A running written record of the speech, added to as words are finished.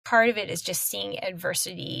part of it is just seeing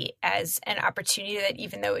adversity as an opportunity, that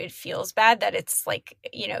even though it feels bad, that it's like,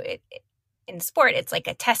 in sport, it's like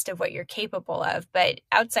a test of what you're capable of. But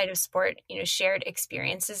outside of sport, shared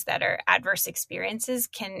experiences that are adverse experiences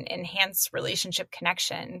can enhance relationship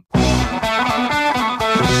connection.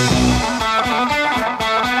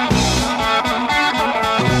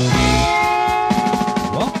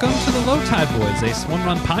 Welcome to the Low Tide Boyz, a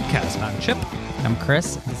Swimrun podcast. I'm Chip. I'm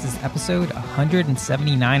Chris. This is episode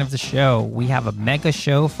 179 of the show. We have a mega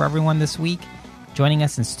show for everyone this week. Joining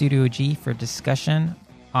us in Studio G for discussion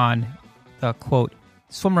on the, quote,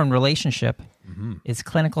 swimrun relationship is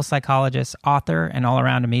clinical psychologist, author, and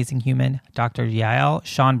all-around amazing human, Dr. Yael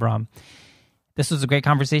Schonbrun. This was a great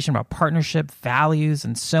conversation about partnership, values,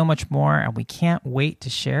 and so much more, and we can't wait to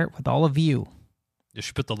share it with all of you. You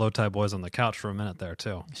should put the Low Tide Boyz on the couch for a minute there,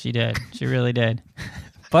 too. She did. She really did.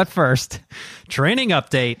 But first, training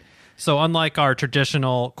update. So unlike our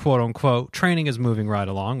traditional quote-unquote training is moving right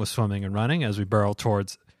along with swimming and running as we barrel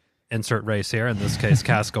towards insert race here, in this case,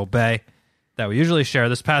 Casco Bay, that we usually share.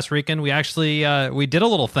 This past weekend, we actually we did a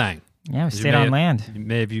little thing. Yeah, we stayed on land.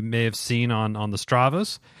 You may have seen on the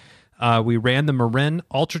Stravas. We ran the Marin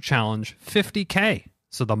Ultra Challenge 50K.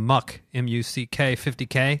 So the MUCK, M-U-C-K,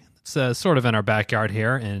 50K. It's sort of in our backyard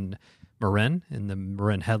here in Marin, in the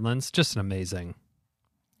Marin Headlands. Just an amazing...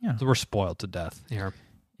 Yeah. So we're spoiled to death here.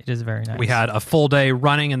 It is very nice. We had a full day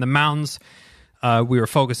running in the mountains. We were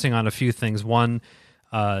focusing on a few things. One,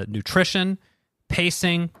 nutrition,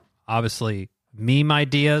 pacing, obviously meme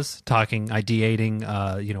ideas, ideating,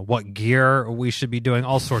 what gear we should be doing,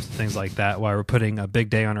 all sorts of things like that while we're putting a big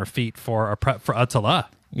day on our feet for our prep for ÖTILLÖ.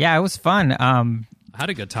 Yeah, it was fun. I had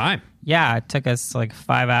a good time. Yeah, it took us like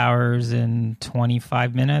 5 hours and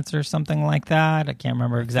 25 minutes or something like that. I can't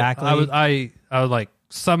remember exactly. I was like,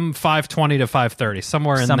 some 5:20 to 5:30,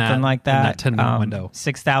 somewhere in something like that. In that 10-minute window.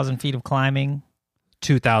 6,000 feet of climbing.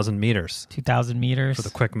 2,000 meters. 2,000 meters. For the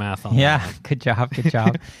quick math on that. Yeah, good job.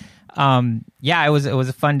 Yeah, it was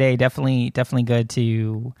a fun day. Definitely good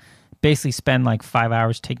to basically spend like 5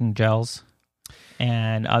 hours taking gels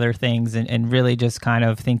and other things and really just kind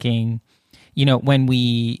of thinking, when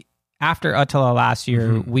we, after ÖTILLÖ last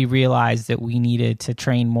year, we realized that we needed to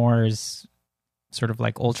train more as sort of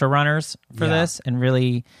like ultra runners for this. And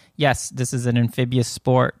really, yes, this is an amphibious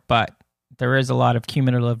sport, but there is a lot of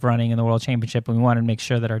cumulative running in the World Championship, and we wanted to make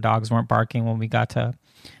sure that our dogs weren't barking when we got to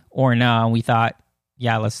Orna. And we thought,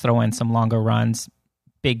 let's throw in some longer runs,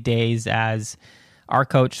 big days, as our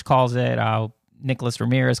coach calls it, Nicholas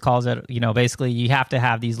Ramirez calls it. Basically you have to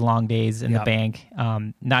have these long days in the bank,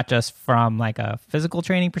 not just from like a physical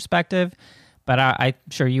training perspective, but I'm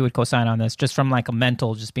sure you would co-sign on this, just from like a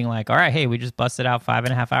mental, just being like, all right, hey, we just busted out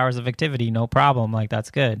 5.5 hours of activity, no problem. Like,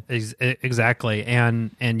 that's good. Exactly.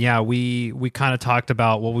 And yeah, we kind of talked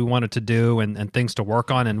about what we wanted to do and things to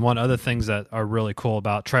work on. And one other things that are really cool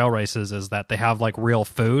about trail races is that they have like real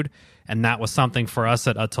food. And that was something for us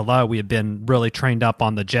at ÖTILLÖ. We had been really trained up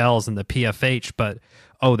on the gels and the PFH, but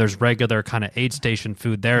there's regular kind of aid station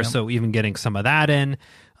food there. So even getting some of that in,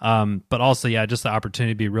 but also, just the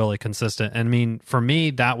opportunity to be really consistent. And I mean, for me,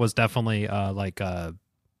 that was definitely I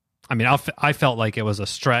felt like it was a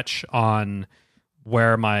stretch on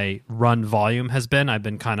where my run volume has been. I've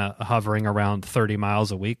been kind of hovering around 30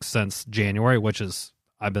 miles a week since January,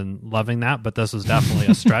 I've been loving that, but this was definitely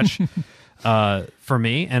a stretch for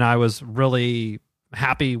me. And I was really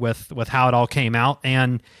happy with how it all came out.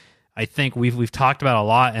 And I think we've talked about it a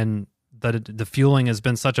lot, and the fueling has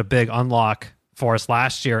been such a big unlock for us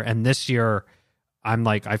last year, and this year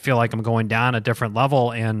I feel like I'm going down a different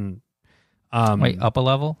level and wait, up a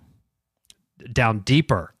level? Down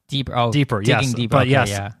deeper, deeper, yes, deeper, but okay, yes,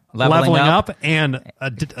 yeah. Leveling up and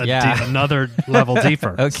another level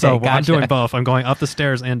deeper. Okay, so gotcha. I'm doing both. I'm going up the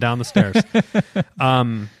stairs and down the stairs.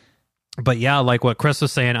 But yeah, like what Chris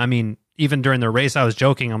was saying, I mean, even during the race, I was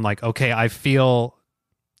joking. I'm like, okay, I feel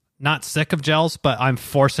not sick of gels, but I'm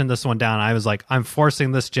forcing this one down. I was like, I'm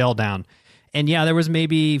forcing this gel down. And yeah, there was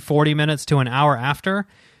maybe 40 minutes to an hour after,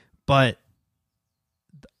 but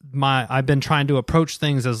I've been trying to approach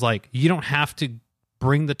things as like, you don't have to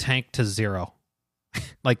bring the tank to zero.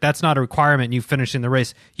 Like, that's not a requirement. You finishing the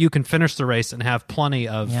race, you can finish the race and have plenty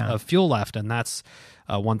of fuel left. And that's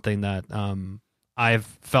one thing that I've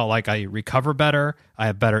felt like I recover better. I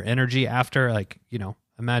have better energy after,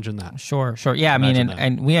 imagine that. Sure. Yeah, I mean,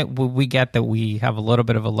 and we get that we have a little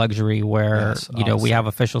bit of a luxury where, we have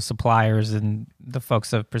official suppliers and the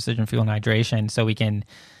folks of Precision Fuel and Hydration, so we can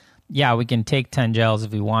take 10 gels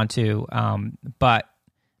if we want to. But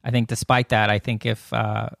I think despite that, I think if,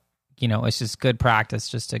 it's just good practice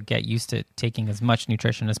just to get used to taking as much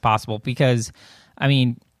nutrition as possible, because, I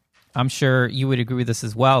mean, I'm sure you would agree with this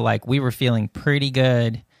as well. Like, we were feeling pretty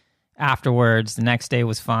good afterwards. The next day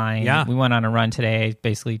was fine. Yeah. We went on a run today,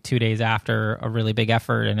 basically 2 days after a really big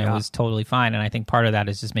effort, and it was totally fine. And I think part of that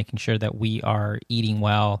is just making sure that we are eating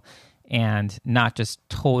well and not just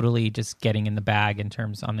totally just getting in the bag in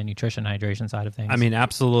terms on the nutrition hydration side of things. I mean,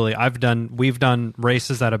 absolutely. We've done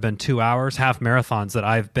races that have been 2 hours, half marathons that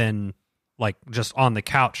I've been like just on the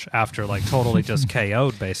couch after, like totally just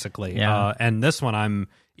KO'd basically. Yeah. And this one,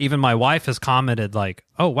 even my wife has commented like,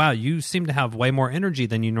 oh, wow, you seem to have way more energy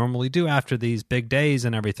than you normally do after these big days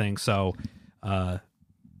and everything. So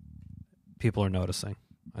people are noticing,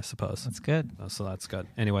 I suppose. That's good. So that's good.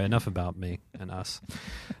 Anyway, enough about me and us.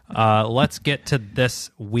 Let's get to this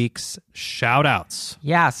week's shout-outs.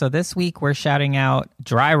 Yeah, so this week we're shouting out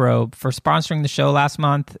Dry Robe for sponsoring the show last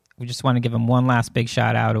month. We just want to give them one last big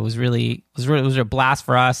shout-out. It was a blast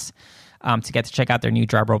for us to get to check out their new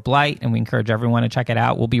Dry Robe Light, and we encourage everyone to check it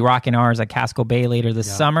out. We'll be rocking ours at Casco Bay later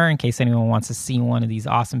this summer in case anyone wants to see one of these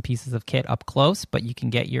awesome pieces of kit up close, but you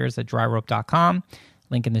can get yours at dryrope.com.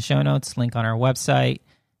 Link in the show notes, link on our website.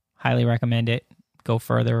 Highly recommend it. Go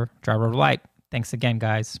further. Dry Robe Light. Thanks again,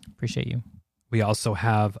 guys. Appreciate you. We also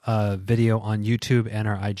have a video on YouTube and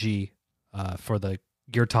our IG for the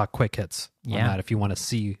Gear Talk Quick Hits on that if you want to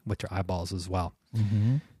see with your eyeballs as well.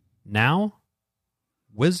 Mm-hmm. Now,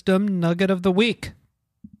 Wisdom Nugget of the Week.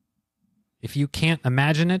 If you can't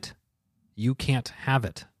imagine it, you can't have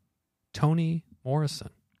it. Toni Morrison.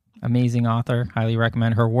 Amazing author. Highly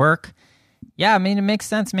recommend her work. Yeah, I mean, it makes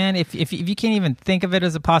sense, man. If you can't even think of it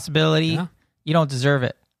as a possibility, you don't deserve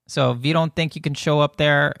it. So if you don't think you can show up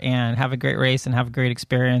there and have a great race and have a great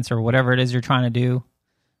experience or whatever it is you're trying to do,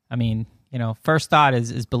 I mean, first thought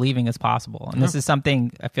is believing it's possible. And this is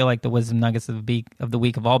something I feel like the Wisdom Nuggets of the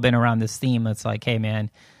week have all been around this theme. It's like, hey, man,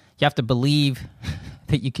 you have to believe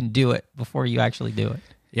that you can do it before you actually do it.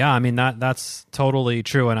 Yeah, I mean that's totally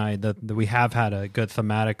true, and we have had a good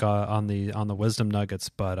thematic on the Wisdom Nuggets,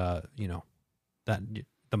 but that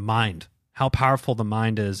the mind, how powerful the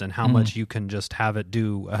mind is, and how much you can just have it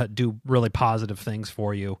do really positive things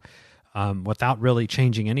for you, without really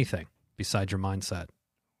changing anything besides your mindset.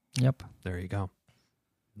 Yep. There you go.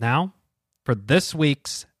 Now, for this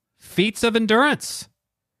week's Feats of Endurance.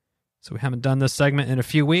 So we haven't done this segment in a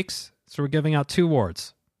few weeks, so we're giving out 2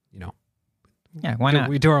 awards. Yeah, why not?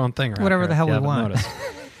 We do our own thing, right? Whatever the hell we want.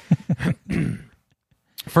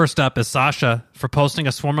 First up is Sasha for posting a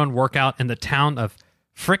swimrun workout in the town of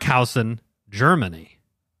Frickhausen, Germany.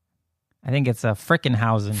 I think it's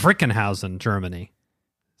Frickenhausen. Frickenhausen, Germany.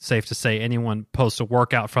 Safe to say anyone posts a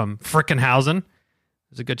workout from Frickenhausen,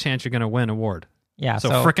 there's a good chance you're going to win an award. Yeah.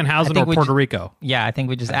 So Frickenhausen or Puerto Rico? Yeah, I think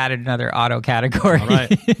we just added another auto category. All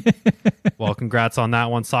right. Well, congrats on that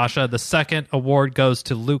one, Sasha. The second award goes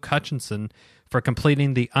to Luke Hutchinson for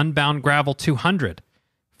completing the Unbound Gravel 200,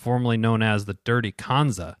 formerly known as the Dirty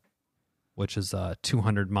Kanza, which is a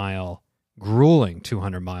grueling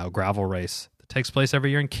 200-mile gravel race that takes place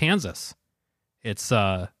every year in Kansas. It's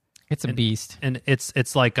a beast, and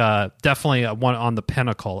it's like definitely one on the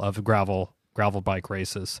pinnacle of gravel bike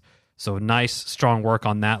races. So nice, strong work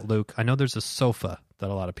on that, Luke. I know there's a sofa that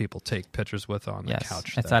a lot of people take pictures with on the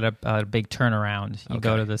couch. It's at a big turnaround. You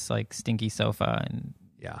go to this like stinky sofa and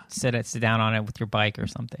sit down on it with your bike or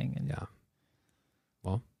something. And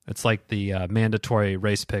well, it's like the mandatory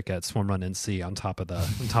race pick at Swimrun NC on top of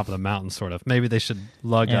the mountain, sort of. Maybe they should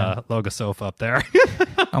lug a sofa up there.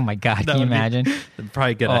 Oh my God, can you imagine? They'd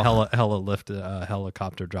probably get a hella lift,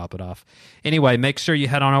 helicopter, drop it off. Anyway, make sure you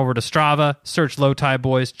head on over to Strava, search Low Tide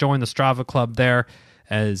Boys, join the Strava club there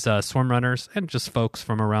as swim runners and just folks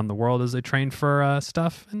from around the world as they train for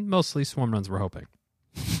stuff, and mostly swim runs, we're hoping.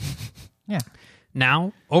 Yeah.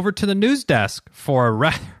 Now, over to the news desk for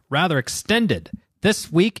a rather extended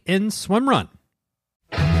This Week in Swimrun.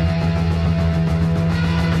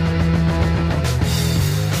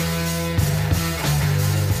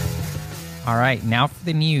 All right, now for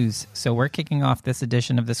the news. So we're kicking off this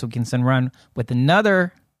edition of This Week in Swimrun with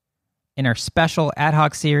another in our special ad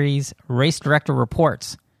hoc series, Race Director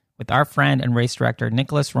Reports, with our friend and race director,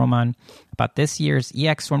 Nicholas Roman, about this year's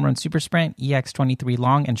EX Swimrun Super Sprint, EX23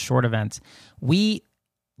 long and short events. We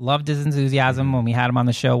loved his enthusiasm when we had him on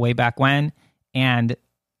the show way back when, and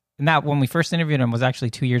that when we first interviewed him was actually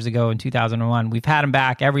 2 years ago in 2001. We've had him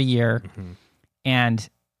back every year, and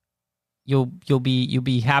you'll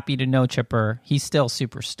be happy to know, Chipper, he's still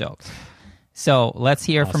super stoked. So let's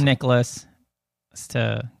hear from Nicholas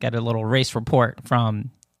to get a little race report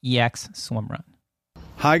from EX Swimrun.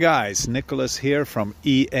 Hi guys, Nicholas here from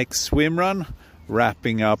EX Swimrun.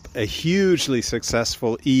 wrapping up a hugely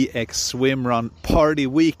successful EX Swimrun party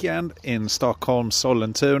weekend in Stockholm,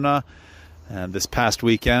 Sollentuna. And this past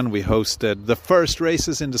weekend we hosted the first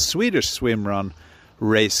races in the Swedish Swimrun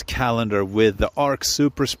race calendar with the ARC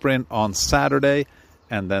Super Sprint on Saturday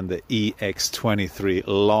and then the EX23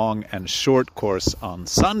 long and short course on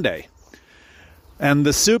Sunday. And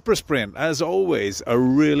the Super Sprint, as always, a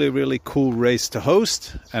really, really cool race to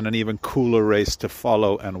host and an even cooler race to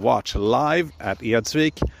follow and watch live at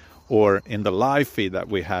Edsvik or in the live feed that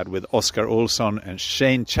we had with Oscar Olsson and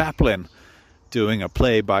Shane Chaplin doing a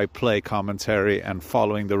play-by-play commentary and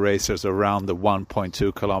following the racers around the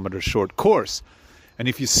 1.2 kilometer short course. And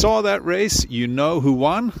if you saw that race, you know who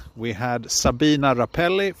won. We had Sabina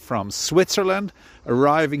Rappelli from Switzerland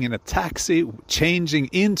arriving in a taxi, changing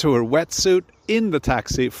into her wetsuit in the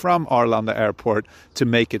taxi from Arlanda Airport to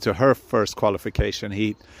make it to her first qualification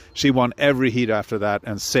heat. She won every heat after that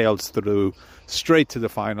and sailed through straight to the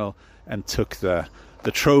final and took the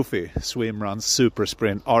trophy, Swimrun Super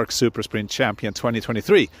Sprint, ARC Super Sprint Champion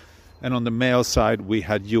 2023. And on the male side, we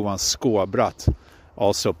had Johan Skåbratt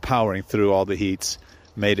also powering through all the heats,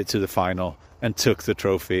 made it to the final and took the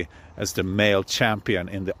trophy as the male champion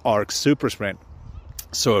in the ARC Super Sprint.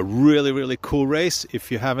 So a really, really cool race.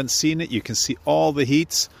 If you haven't seen it, you can see all the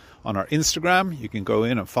heats on our Instagram. You can go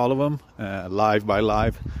in and follow them live by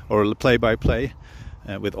live or play by play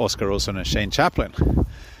with Oscar Olsson and Shane Chaplin.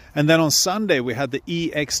 And then on Sunday, we had the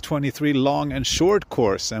EX23 long and short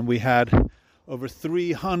course, and we had over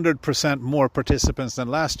 300% more participants than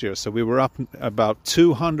last year. So we were up about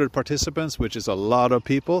 200 participants, which is a lot of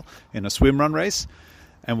people in a swimrun race.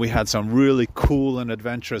 And we had some really cool and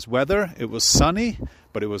adventurous weather. It was sunny,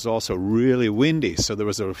 but it was also really windy. So there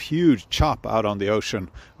was a huge chop out on the ocean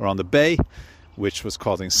or on the bay, which was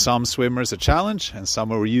causing some swimmers a challenge, and some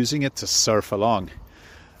were using it to surf along.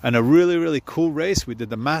 And a really, really cool race. We did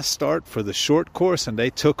the mass start for the short course, and they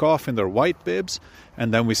took off in their white bibs.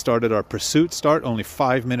 And then we started our pursuit start only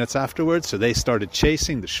 5 minutes afterwards. So they started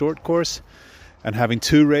chasing the short course. And having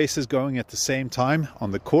two races going at the same time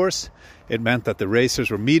on the course, it meant that the racers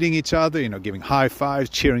were meeting each other, giving high fives,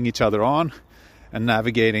 cheering each other on, and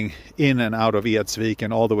navigating in and out of Edsvik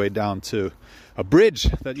and all the way down to a bridge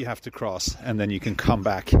that you have to cross, and then you can come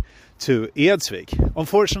back to Edsvik.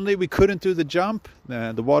 Unfortunately, we couldn't do the jump.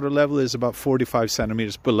 The water level is about 45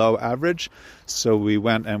 centimeters below average, so we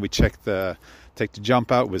went and we checked take the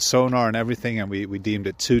jump out with sonar and everything, and we deemed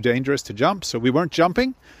it too dangerous to jump, so we weren't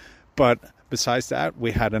jumping. But besides that,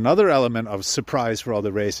 we had another element of surprise for all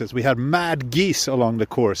the races. We had mad geese along the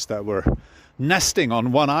course that were nesting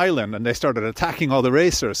on one island, and they started attacking all the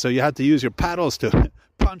racers, so you had to use your paddles to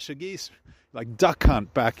punch a geese, like Duck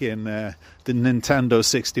Hunt back in the Nintendo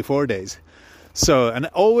 64 days. So, and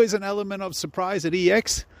always an element of surprise at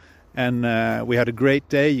EX. And we had a great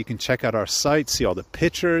day. You can check out our site, see all the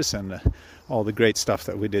pictures and all the great stuff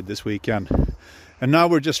that we did this weekend. And now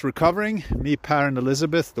we're just recovering. Me, Per, and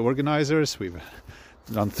Elizabeth, the organizers. We've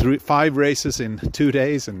done 5 races in 2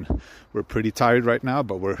 days, and we're pretty tired right now,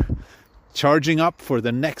 but we're charging up for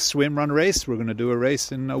the next swimrun race. We're going to do a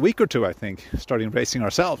race in a week or two, I think, starting racing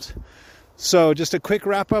ourselves. So just a quick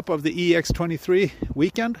wrap up of the EX23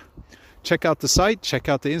 weekend. Check out the site, check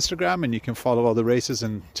out the Instagram, and you can follow all the races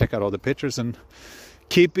and check out all the pictures. And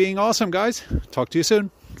keep being awesome, guys. Talk to you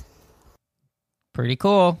soon. Pretty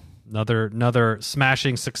cool. Another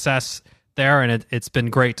smashing success there, and it's been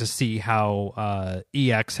great to see how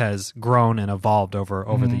EX has grown and evolved over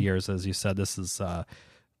the years. As you said, this is the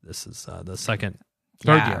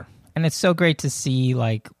third year, and it's so great to see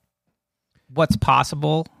like what's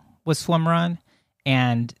possible with swimrun.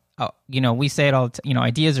 And we say it all.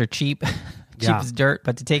 Ideas are cheap, cheap as dirt.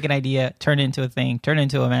 But to take an idea, turn it into a thing, turn it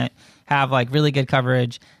into an event, have like really good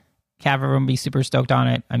coverage, have everyone be super stoked on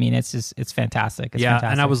it. I mean, it's fantastic. It's fantastic.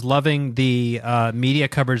 And I was loving the media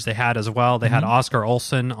coverage they had as well. They had Oscar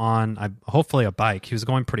Olsson on hopefully a bike. He was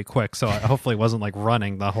going pretty quick, so hopefully it wasn't like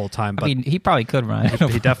running the whole time. But I mean, he probably could run.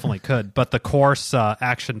 He definitely could. But the course,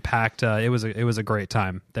 action packed. It was a great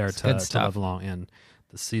time there to live along, and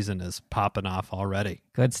the season is popping off already.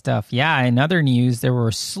 Good stuff. Yeah. In other news, there were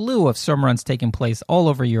a slew of swimruns taking place all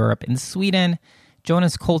over Europe. In Sweden,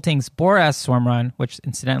 Jonas Kolting's Boras swimrun, which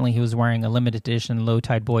incidentally he was wearing a limited edition Low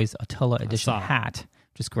Tide Boyz ÖTILLÖ edition hat,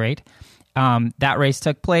 which is great. That race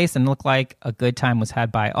took place and looked like a good time was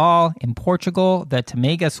had by all. In Portugal, the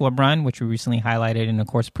Tamega swimrun, which we recently highlighted in a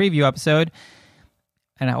course preview episode,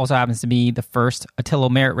 and it also happens to be the first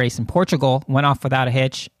ÖTILLÖ merit race in Portugal, went off without a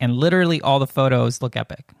hitch, and literally all the photos look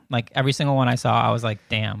epic. Like every single one I saw, I was like,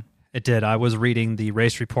 damn. It did. I was reading the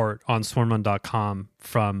race report on swimrun.com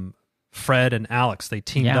from Fred and Alex. They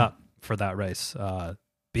teamed up for that race.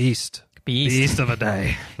 Beast of a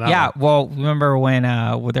day. Yeah, well, remember when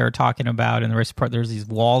what they were talking about in the race report, there's these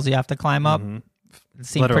walls you have to climb up? It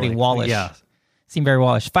seemed Literally. pretty wallish. Yeah. Seemed very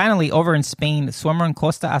wallish. Finally, over in Spain, Swimrun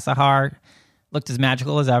Costa Azahar looked as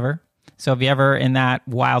magical as ever. So if you're ever in that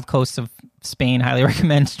wild coast of Spain, highly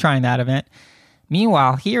recommend trying that event.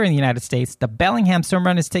 Meanwhile, here in the United States, the Bellingham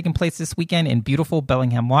Swimrun is taking place this weekend in beautiful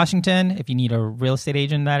Bellingham, Washington. If you need a real estate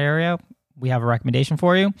agent in that area, we have a recommendation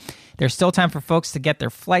for you. There's still time for folks to get their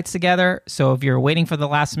flights together. So if you're waiting for the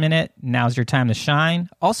last minute, now's your time to shine.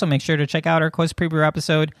 Also, make sure to check out our Coast Preview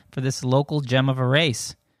episode for this local gem of a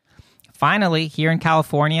race. Finally, here in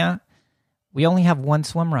California, we only have one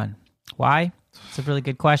swim run. Why? It's a really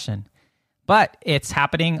good question. But it's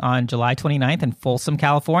happening on July 29th in Folsom,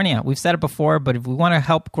 California. We've said it before, but if we want to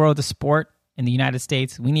help grow the sport in the United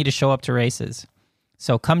States, we need to show up to races.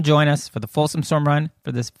 So come join us for the Folsom Swim Run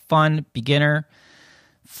for this fun,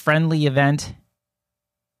 beginner-friendly event.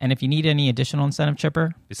 And if you need any additional incentive,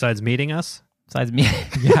 Chipper? Besides meeting us? Besides me,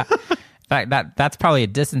 yeah. In fact, that's probably a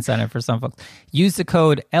disincentive for some folks. Use the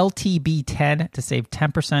code LTB10 to save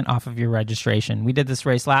 10% off of your registration. We did this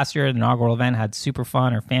race last year. The inaugural event had super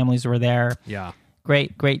fun. Our families were there. Yeah.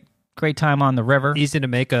 Great time on the river. Easy to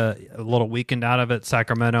make a little weekend out of it.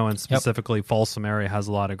 Sacramento and specifically Folsom area has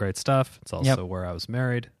a lot of great stuff. It's also where I was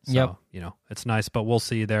married. So, it's nice. But we'll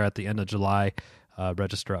see you there at the end of July.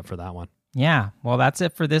 Register up for that one. Yeah. Well, that's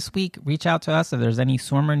it for this week. Reach out to us if there's any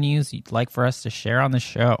swimmer news you'd like for us to share on the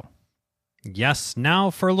show. Yes, now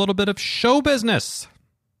for a little bit of show business.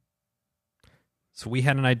 So we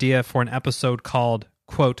had an idea for an episode called,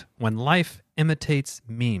 quote, When Life Imitates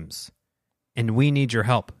Memes. And we need your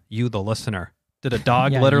help, you the listener. Did a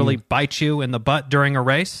dog literally bite you in the butt during a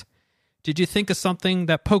race? Did you think of something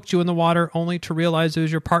that poked you in the water only to realize it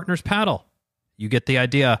was your partner's paddle? You get the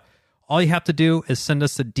idea. All you have to do is send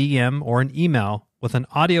us a DM or an email with an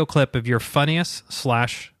audio clip of your funniest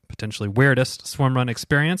 / potentially weirdest swim run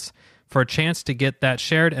experience for a chance to get that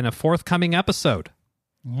shared in a forthcoming episode.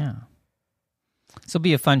 Yeah. This will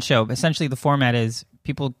be a fun show. Essentially, the format is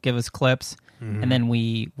people give us clips, and then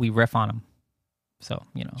we riff on them. So,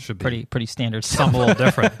 should be pretty standard stuff. Something a little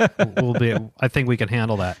different. I think we can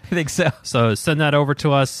handle that. I think so. So send that over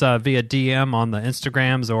to us via DM on the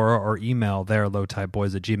Instagrams or email there,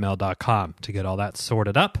 lowtideboys@gmail.com to get all that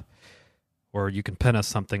sorted up. Or you can pin us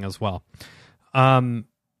something as well.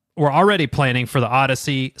 We're already planning for the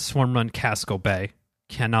Odyssey Swimrun Casco Bay.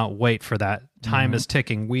 Cannot wait for that. Time is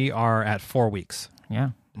ticking. We are at 4 weeks. Yeah,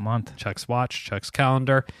 a month. Checks watch, checks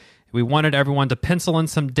calendar. We wanted everyone to pencil in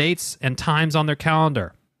some dates and times on their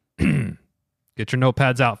calendar. Get your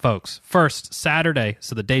notepads out, folks. First, Saturday,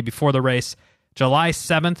 so the day before the race, July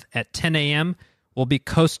 7th at 10 a.m., we'll be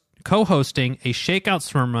co-hosting a shakeout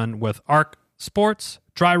swim run with Arc Sports,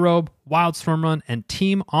 Dry Robe, Wild Swim Run, and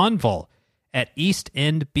Team Envol at East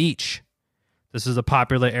End Beach. This is a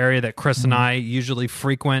popular area that Chris and I usually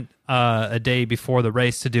frequent a day before the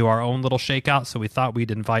race to do our own little shakeout, so we thought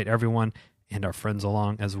we'd invite everyone and our friends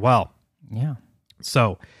along as well. Yeah.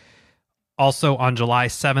 So, also on July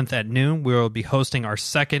 7th at noon, we will be hosting our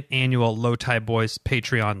second annual Low Tide Boys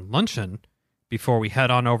Patreon luncheon before we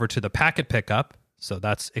head on over to the packet pickup. So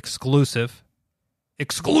that's exclusive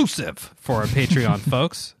for our Patreon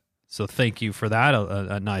folks. So thank you for that.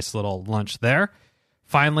 A nice little lunch there.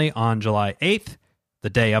 Finally, on July 8th, the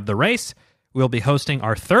day of the race, we'll be hosting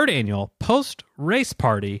our third annual post-race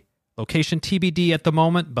party. Location TBD at the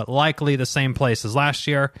moment, but likely the same place as last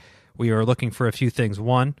year. We are looking for a few things.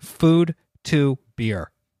 1, food. 2, beer.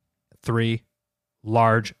 3,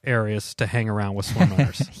 large areas to hang around with swim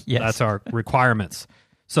runners. Yes. That's our requirements.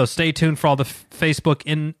 So stay tuned for all the Facebook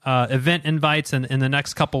event invites in the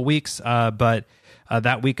next couple weeks. But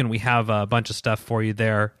that weekend we have a bunch of stuff for you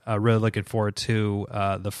there. Really looking forward to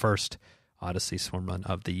the first Odyssey swim run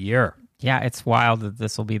of the year. Yeah, it's wild that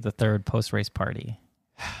this will be the third post-race party.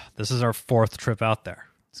 This is our 4th trip out there.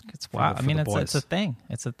 It's wild. I mean, it's a thing.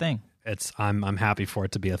 It's a thing. I'm happy for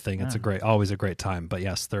it to be a thing. It's always a great time. But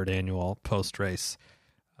yes, third annual post-race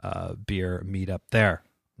beer meetup there.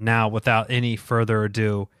 Now, without any further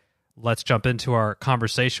ado, let's jump into our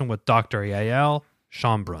conversation with Dr. Yael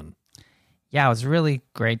Schonbrun. Yeah, it was really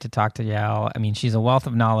great to talk to Yael. I mean, she's a wealth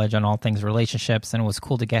of knowledge on all things relationships, and it was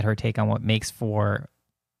cool to get her take on what makes for,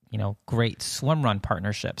 great swim run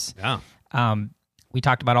partnerships. Yeah. We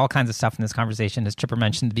talked about all kinds of stuff in this conversation. As Chipper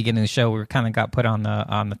mentioned at the beginning of the show, we kind of got put on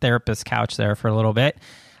the therapist couch there for a little bit.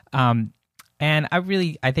 And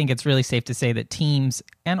I think it's really safe to say that teams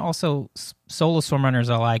and also solo swim runners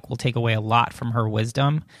alike will take away a lot from her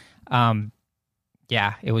wisdom.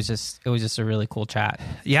 Yeah, it was just a really cool chat.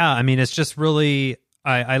 Yeah, I mean, it's just really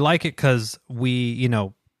I like it because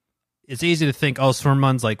it's easy to think, oh, swim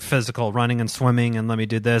run's like physical, running and swimming, and let me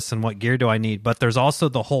do this, and what gear do I need? But there's also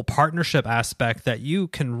the whole partnership aspect that you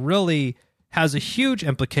can really has a huge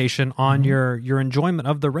implication on your enjoyment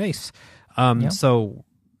of the race. So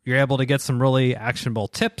you're able to get some really actionable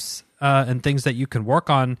tips and things that you can work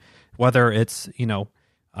on, whether it's,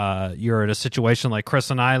 you're in a situation like Chris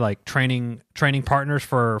and I, like training partners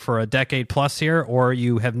for a decade plus here, or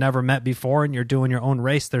you have never met before and you're doing your own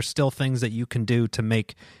race. There's still things that you can do to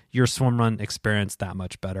make your swim run experience that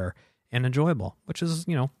much better and enjoyable, which is,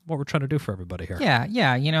 what we're trying to do for everybody here. Yeah.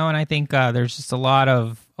 And I think there's just a lot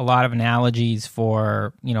of analogies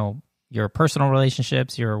for, your personal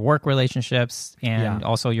relationships, your work relationships, and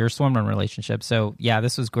also your swim run relationships. So yeah,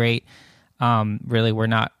 this was great. Really, we're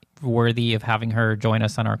not worthy of having her join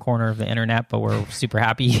us on our corner of the internet, but we're super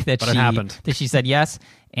happy that she said yes.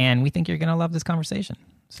 And we think you're going to love this conversation.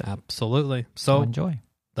 So, absolutely. So enjoy.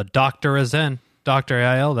 The doctor is in. Dr.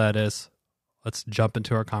 Yael, that is. Let's jump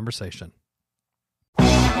into our conversation.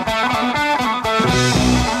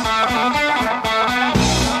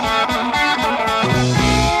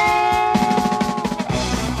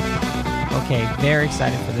 Okay, very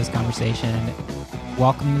excited for this conversation.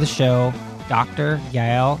 Welcome to the show, Dr.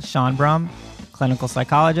 Yael Schonbrun, clinical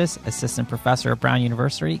psychologist, assistant professor at Brown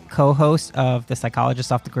University, co-host of the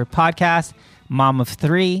Psychologist Off the Grid podcast, mom of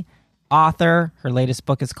 3, author. Her latest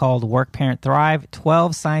book is called Work, Parent, Thrive,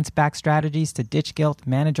 12 Science-Backed Strategies to Ditch Guilt,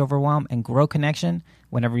 Manage Overwhelm, and Grow Connection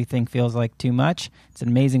when everything feels like too much. It's an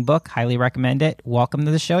amazing book. Highly recommend it. Welcome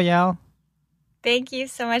to the show, Yael. Thank you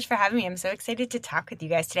so much for having me. I'm so excited to talk with you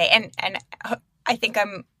guys today. And I think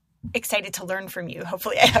I'm excited to learn from you.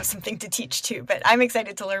 Hopefully I have something to teach too, but I'm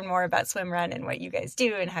excited to learn more about Swimrun and what you guys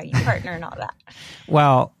do and how you partner and all that.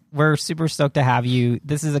 Well, we're super stoked to have you.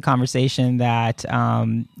 This is a conversation that,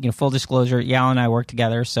 full disclosure, Yael and I work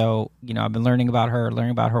together. So, I've been learning about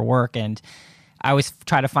her work, and I always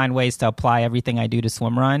try to find ways to apply everything I do to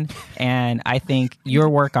Swimrun. And I think your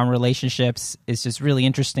work on relationships is just really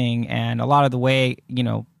interesting. And a lot of the way,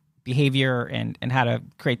 behavior and how to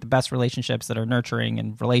create the best relationships that are nurturing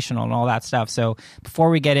and relational and all that stuff. So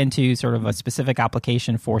before we get into sort of a specific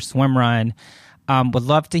application for Swimrun, would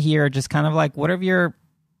love to hear just kind of like,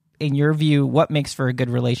 in your view, what makes for a good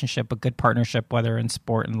relationship, a good partnership, whether in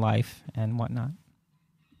sport and life and whatnot?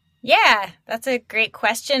 Yeah, that's a great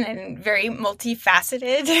question and very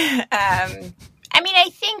multifaceted.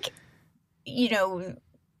 I think,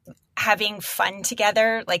 having fun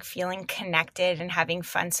together, like feeling connected and having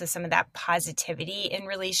fun. So some of that positivity in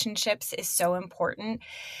relationships is so important.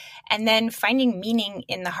 And then finding meaning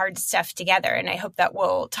in the hard stuff together. And I hope that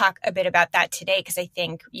we'll talk a bit about that today, because I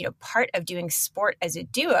think, part of doing sport as a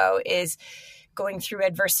duo is going through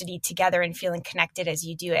adversity together and feeling connected as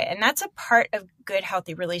you do it. And that's a part of good,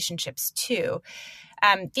 healthy relationships too.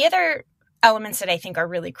 The other elements that I think are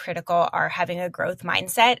really critical are having a growth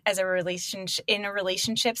mindset as in a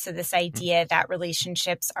relationship. So this idea that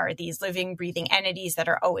relationships are these living, breathing entities that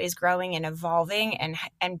are always growing and evolving,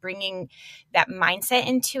 and bringing that mindset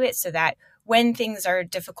into it so that when things are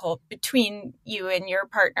difficult between you and your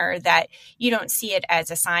partner, that you don't see it as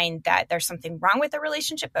a sign that there's something wrong with the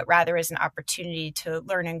relationship, but rather as an opportunity to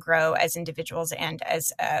learn and grow as individuals and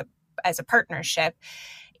as a partnership.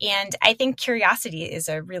 And I think curiosity is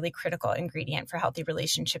a really critical ingredient for healthy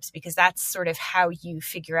relationships, because that's sort of how you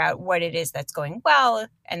figure out what it is that's going well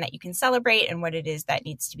and that you can celebrate, and what it is that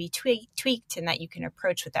needs to be tweaked and that you can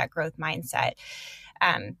approach with that growth mindset.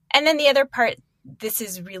 And then the other part, this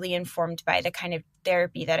is really informed by the kind of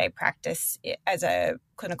therapy that I practice as a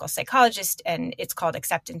clinical psychologist, and it's called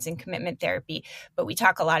acceptance and commitment therapy. But we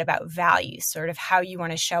talk a lot about values, sort of how you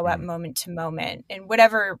want to show up moment to moment in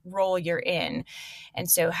whatever role you're in. And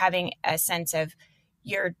so having a sense of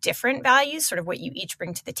your different values, sort of what you each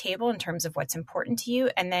bring to the table in terms of what's important to you,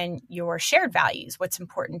 and then your shared values, what's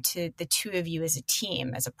important to the two of you as a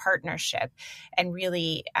team, as a partnership, and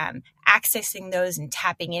really accessing those and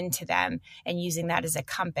tapping into them and using that as a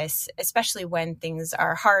compass, especially when things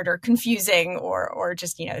are hard or confusing or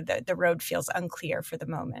just, the road feels unclear for the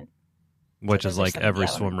moment. Which is like every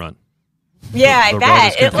swim run. Yeah, I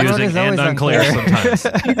bet. The road is confusing and unclear sometimes.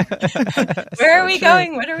 Where are we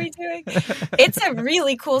going? What are we doing? It's a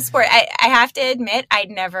really cool sport. I have to admit, I'd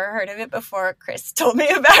never heard of it before Chris told me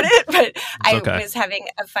about it, but I was having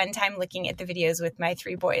a fun time looking at the videos with my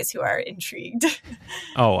 3 boys who are intrigued.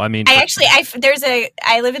 Oh, I mean,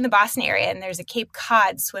 I live in the Boston area, and there's a Cape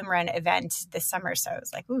Cod swim run event this summer. So I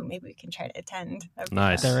was like, ooh, maybe we can try to attend.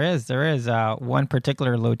 Nice. There is. One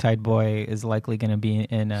particular low tide boy is likely going to be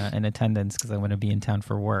in attendance, because I want to be in town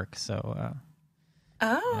for work. So,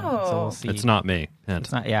 Oh. So we'll see. It's not me.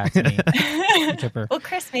 It's not. Yeah, it's me. Chipper. Well,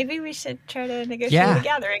 Chris, maybe we should try to negotiate a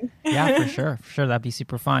gathering. Yeah, for sure. That'd be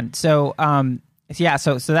super fun. So,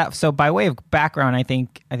 so by way of background, I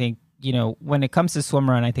think when it comes to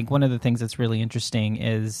Swimrun, I think one of the things that's really interesting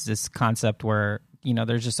is this concept where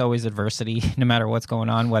there's just always adversity, no matter what's going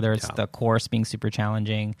on, whether it's the course being super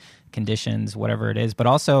challenging, conditions, whatever it is, but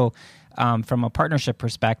also from a partnership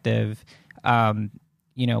perspective.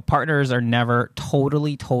 Partners are never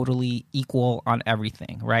totally equal on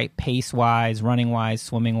everything, right? Pace wise, running wise,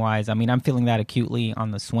 swimming wise. I mean, I'm feeling that acutely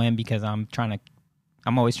on the swim because I'm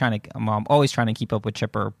always trying to keep up with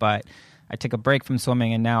Chipper, but I took a break from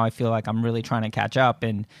swimming and now I feel like I'm really trying to catch up,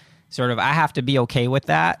 and sort of I have to be okay with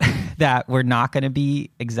that, that we're not going to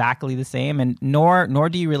be exactly the same, and nor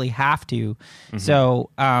do you really have to. Mm-hmm.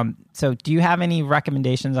 So do you have any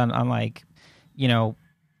recommendations on like,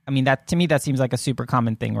 I mean, that to me, that seems like a super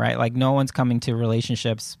common thing, right? Like no one's coming to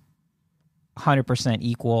relationships 100%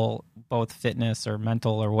 equal, both fitness or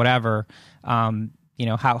mental or whatever.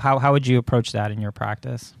 How would you approach that in your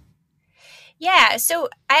practice? Yeah, so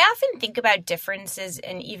I often think about differences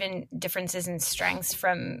and even differences in strengths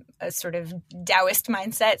from a sort of Taoist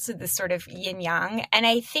mindset, so this sort of yin-yang. And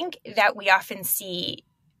I think that we often see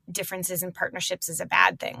differences in partnerships as a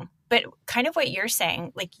bad thing. But kind of what you're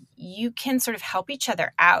saying, like you can sort of help each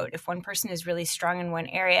other out. If one person is really strong in one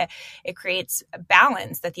area, it creates a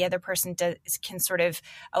balance that the other person can sort of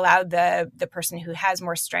allow the person who has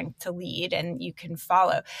more strength to lead, and you can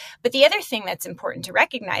follow. But the other thing that's important to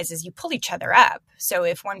recognize is you pull each other up. So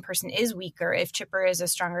if one person is weaker, if Chipper is a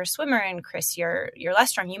stronger swimmer and Chris, you're less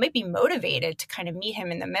strong, you might be motivated to kind of meet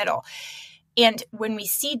him in the middle. And when we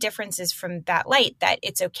see differences from that light, that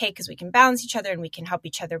it's okay because we can balance each other and we can help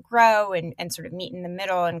each other grow and sort of meet in the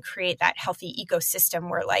middle and create that healthy ecosystem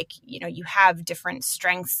where you have different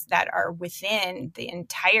strengths that are within the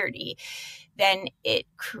entirety, then it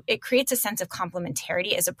creates a sense of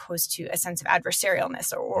complementarity as opposed to a sense of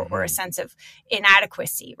adversarialness or a sense of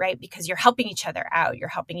inadequacy, right? Because you're helping each other out, you're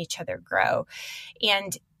helping each other grow.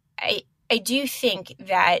 And I do think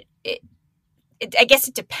that I guess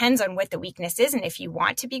it depends on what the weakness is and if you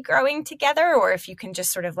want to be growing together or if you can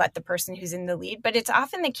just sort of let the person who's in the lead. But it's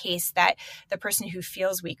often the case that the person who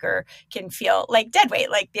feels weaker can feel like dead weight,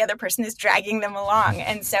 like the other person is dragging them along.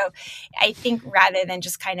 And so I think rather than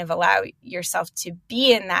just kind of allow yourself to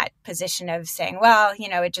be in that position of saying, well,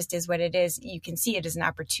 it just is what it is, you can see it as an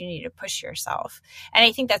opportunity to push yourself. And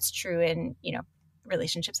I think that's true in,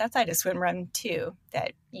 relationships outside of Swimrun too,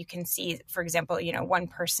 that you can see, for example, one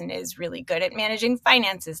person is really good at managing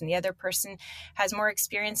finances and the other person has more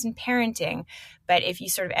experience in parenting. But if you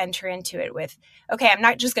sort of enter into it with, okay, I'm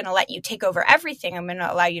not just going to let you take over everything. I'm going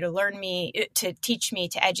to allow you to learn me, to teach me,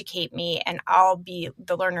 to educate me, and I'll be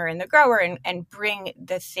the learner and the grower and bring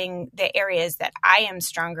the areas that I am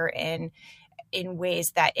stronger in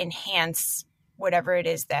ways that enhance whatever it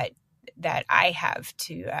is that I have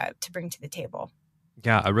to bring to the table.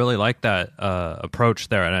 Yeah, I really like that approach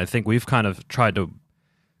there. And I think we've kind of tried to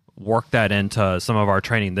work that into some of our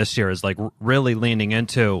training this year, is like really leaning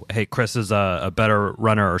into, hey, Chris is a better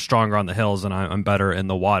runner or stronger on the hills and I'm better in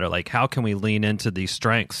the water. Like, how can we lean into these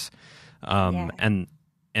strengths? And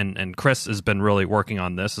Chris has been really working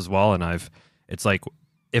on this as well. And it's like,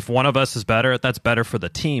 if one of us is better, that's better for the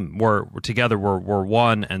team. We're together, we're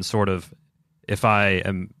one. And sort of, if I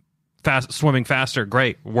am swimming faster,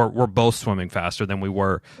 great. We're both swimming faster than we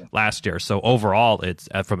were last year. So overall, it's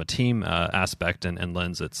from a team aspect and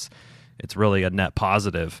lens, it's really a net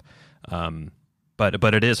positive.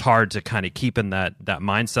 But it is hard to kind of keep in that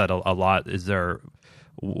mindset a lot. Is there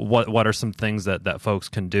what are some things that folks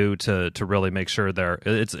can do to really make sure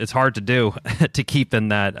it's hard to do to keep in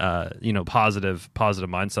that positive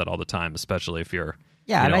mindset all the time, especially if you're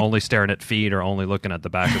only staring at feet or only looking at the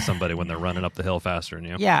back of somebody when they're running up the hill faster than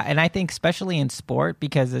you. Yeah, and I think especially in sport,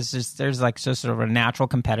 because there's like just sort of a natural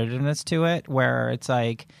competitiveness to it, where it's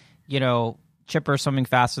like, Chipper swimming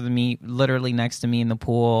faster than me, literally next to me in the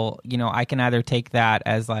pool. I can either take that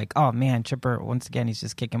as like, oh man, Chipper, once again, he's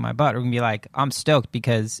just kicking my butt, or we can be like, I'm stoked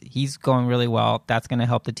because he's going really well. That's going to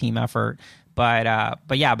help the team effort. But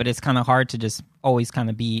it's kind of hard to just always kind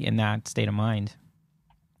of be in that state of mind.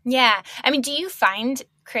 Yeah. I mean, do you find,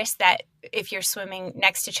 Chris, that if you're swimming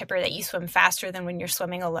next to Chipper that you swim faster than when you're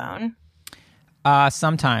swimming alone?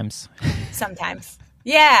 Sometimes. Sometimes.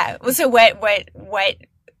 Yeah. So what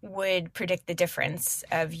would predict the difference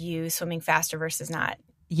of you swimming faster versus not?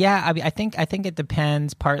 Yeah, I mean, I think it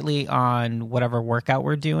depends partly on whatever workout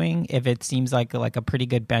we're doing. If it seems like a pretty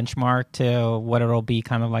good benchmark to what it'll be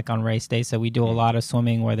kind of like on race day. So we do a lot of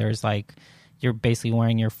swimming where there's like, you're basically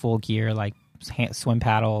wearing your full gear, like swim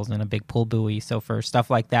paddles and a big pull buoy. So for stuff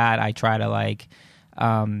like that, I try to like,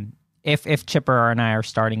 if Chipper and I are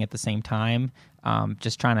starting at the same time,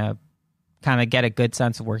 just trying to kind of get a good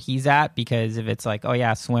sense of where he's at, because if it's like, oh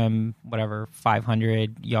yeah, swim whatever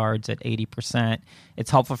 500 yards at 80%, it's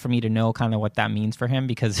helpful for me to know kind of what that means for him,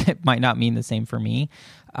 because it might not mean the same for me.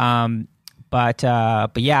 But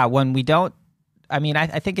yeah, when we don't, I mean,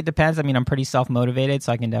 I think it depends. I mean, I'm pretty self-motivated,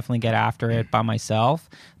 so I can definitely get after it by myself.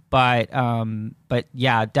 But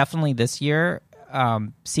yeah, definitely this year,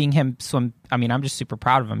 seeing him swim, I mean, I'm just super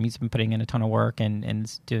proud of him. He's been putting in a ton of work and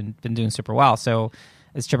been doing super well. So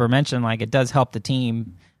as Chipper mentioned, like, it does help the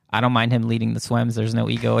team. I don't mind him leading the swims. There's no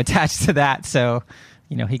ego attached to that. So,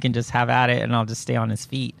 he can just have at it and I'll just stay on his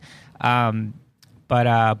feet.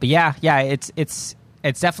 But yeah, it's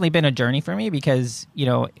definitely been a journey for me, because,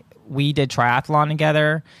 we did triathlon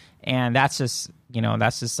together, and that's just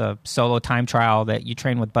a solo time trial that you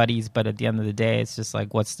train with buddies. But at the end of the day, it's just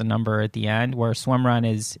like, what's the number at the end? Where Swimrun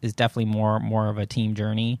is definitely more of a team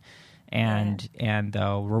journey, and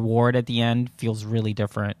the reward at the end feels really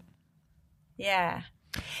different. Yeah.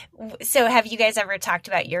 So have you guys ever talked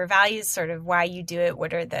about your values, sort of why you do it?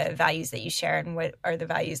 What are the values that you share, and what are the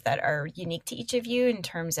values that are unique to each of you in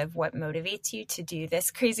terms of what motivates you to do this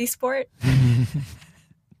crazy sport?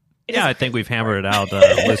 Yeah, I think we've hammered it out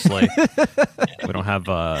loosely. We don't have,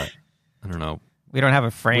 I don't know. We don't have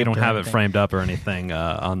it framed. We don't have it framed up or anything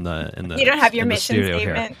in the. You don't have your mission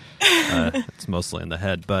statement. It's mostly in the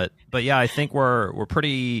head, but yeah, I think we're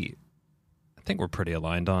pretty. I think we're pretty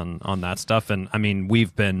aligned on that stuff, and I mean,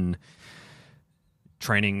 we've been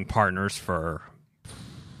training partners for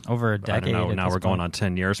over a decade. I don't know. Now we're going on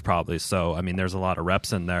 10 years probably. So I mean, there's a lot of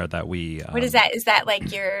reps in there that we. What is that? Is that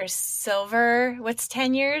like your silver? What's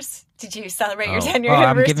 10 years? Did you celebrate your 10-year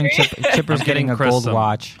anniversary? I'm giving Chipper's getting a gold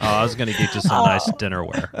watch. Oh, I was going to get you some nice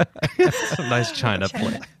dinnerware, some nice china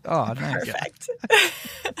plate. Oh, nice. Perfect.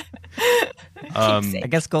 I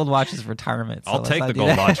guess gold watch is retirement. So I'll take the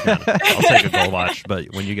gold watch, man. I'll take a gold watch,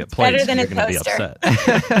 but when you get plates, you're going to be upset.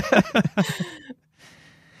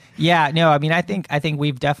 Yeah, no, I mean, I think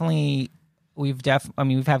we've had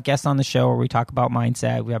guests on the show where we talk about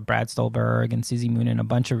mindset. We have Brad Stolberg and Susie Moon and a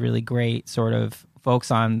bunch of really great sort of folks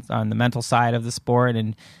on the mental side of the sport,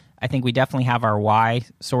 and I think we definitely have our why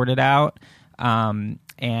sorted out. And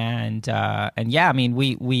yeah, I mean,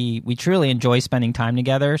 we truly enjoy spending time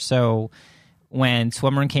together. So when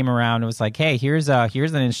Swimrun came around, it was like, hey, here's an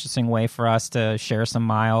interesting way for us to share some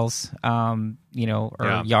miles,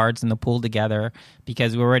 yards in the pool together,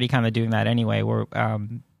 because we're already kind of doing that anyway. We're,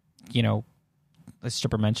 as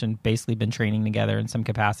Chipper mentioned, basically been training together in some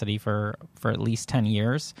capacity for at least 10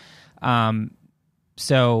 years.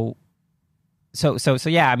 So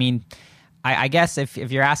yeah, I mean, I guess if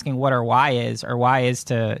you're asking what our why is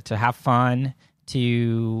to have fun,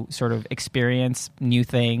 to sort of experience new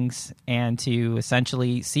things, and to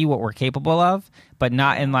essentially see what we're capable of, but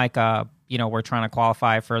not in like we're trying to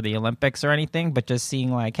qualify for the Olympics or anything, but just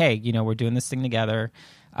seeing like, hey, we're doing this thing together.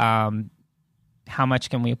 How much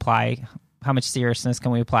can we apply? How much seriousness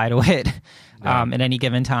can we apply to it at any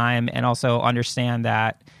given time? And also understand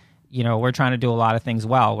that, we're trying to do a lot of things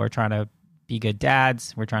well. We're trying to be good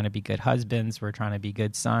dads. We're trying to be good husbands. We're trying to be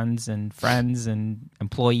good sons and friends and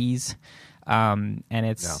employees. And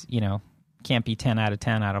it's, can't be 10 out of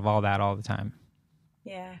 10 out of all that all the time.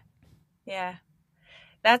 Yeah. Yeah.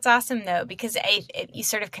 That's awesome, though, because you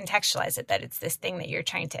sort of contextualize it, that it's this thing that you're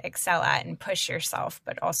trying to excel at and push yourself,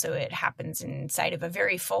 but also it happens inside of a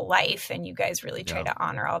very full life, and you guys really try to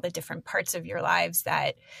honor all the different parts of your lives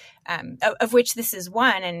that, of which this is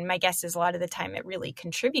one. And my guess is a lot of the time it really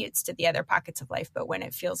contributes to the other pockets of life, but when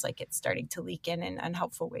it feels like it's starting to leak in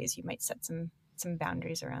unhelpful ways, you might set some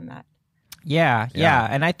boundaries around that. Yeah.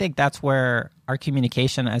 And I think that's where our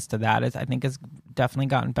communication as to that is, I think, has definitely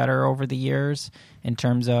gotten better over the years in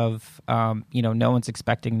terms of, no one's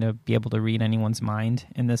expecting to be able to read anyone's mind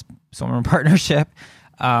in this Swimrun partnership.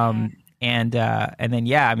 And then,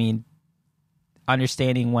 I mean,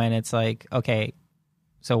 understanding when it's like, okay,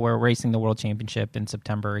 so we're racing the World Championship in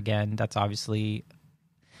September again. That's obviously,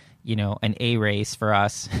 an A race for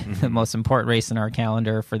us, the most important race in our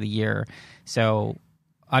calendar for the year. So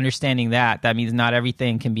understanding that means not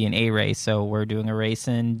everything can be an A race. So we're doing a race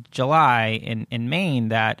in July in Maine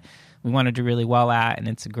that we want to do really well at, and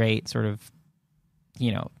it's a great sort of,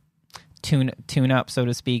 tune up, so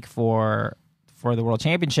to speak, for the World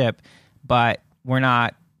Championship. But we're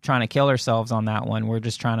not trying to kill ourselves on that one. We're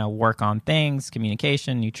just trying to work on things,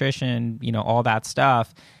 communication, nutrition, all that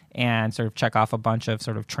stuff, and sort of check off a bunch of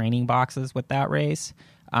sort of training boxes with that race.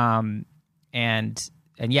 And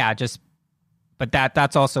yeah, just but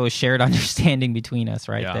that's also a shared understanding between us,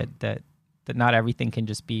 right? Yeah. That not everything can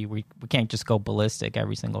just be, we can't just go ballistic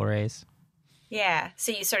every single race. Yeah.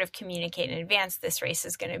 So you sort of communicate in advance, this race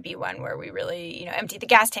is going to be one where we really, empty the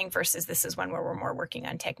gas tank versus this is one where we're more working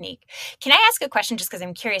on technique. Can I ask a question just because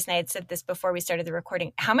I'm curious, and I had said this before we started the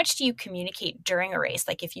recording. How much do you communicate during a race?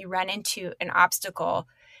 Like if you run into an obstacle,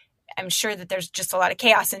 I'm sure that there's just a lot of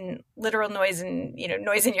chaos and literal noise and,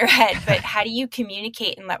 noise in your head, but how do you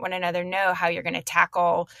communicate and let one another know how you're going to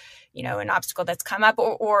tackle, an obstacle that's come up,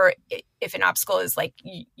 or if an obstacle is like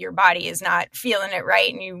your body is not feeling it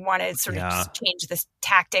right and you want to sort of just change this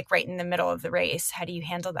tactic right in the middle of the race? How do you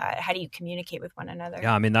handle that? How do you communicate with one another?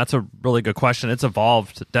 Yeah, I mean, that's a really good question. It's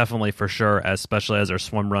evolved definitely for sure, especially as our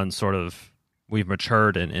swim run we've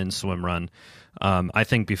matured in Swimrun. I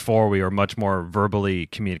think before we were much more verbally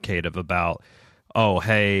communicative about, oh,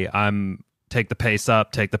 hey, take the pace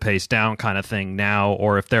up, take the pace down kind of thing now.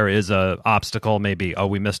 Or if there is a obstacle, maybe,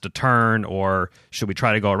 we missed a turn, or should we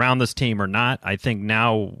try to go around this team or not? I think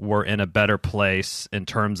now we're in a better place in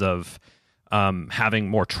terms of having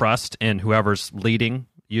more trust in whoever's leading,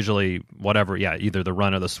 usually whatever, either the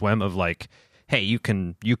run or the swim, of like, hey, you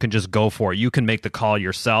can just go for it. You can make the call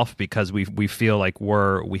yourself, because we feel like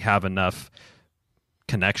we have enough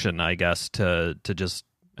connection, I guess, to just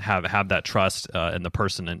have that trust in the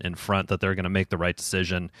person in front that they're going to make the right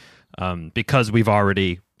decision, because we've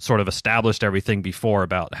already sort of established everything before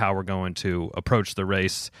about how we're going to approach the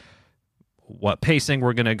race, what pacing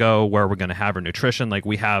we're going to go, where we're going to have our nutrition. Like,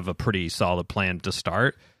 we have a pretty solid plan to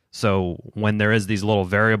start. So when there is these little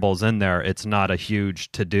variables in there, it's not a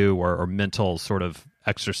huge to-do or mental sort of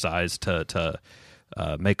exercise to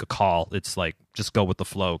make a call. It's like, just go with the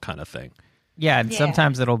flow kind of thing. Yeah, and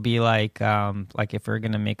sometimes it'll be like if we're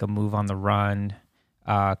going to make a move on the run,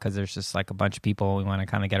 because there's just like a bunch of people, we want to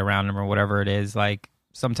kind of get around them or whatever it is. Like,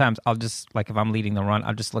 sometimes I'll just, like, if I'm leading the run,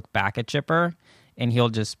 I'll just look back at Chipper and he'll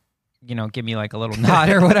just, give me like a little nod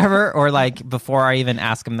or whatever. Or like before I even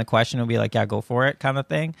ask him the question, he'll be like, yeah, go for it kind of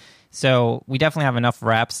thing. So we definitely have enough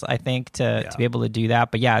reps, I think, to be able to do that.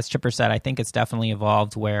 But yeah, as Chipper said, I think it's definitely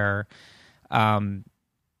evolved where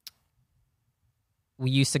we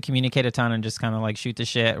used to communicate a ton and just kind of like shoot the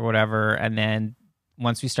shit or whatever. And then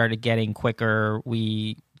once we started getting quicker,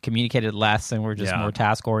 we communicated less and we're just more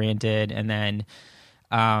task oriented. And then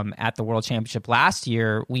at the World Championship last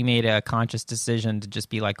year, we made a conscious decision to just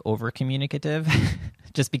be like over communicative,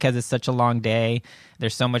 just because it's such a long day.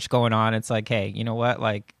 There's so much going on. It's like, hey, you know what?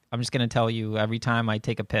 Like, I'm just going to tell you every time I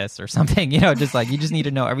take a piss or something, just like, you just need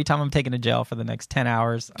to know every time I'm taking a gel for the next 10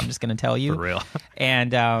 hours, I'm just going to tell you. For real.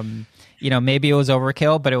 And, maybe it was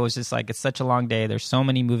overkill, but it was just like, it's such a long day. There's so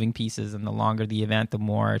many moving pieces, and the longer the event, the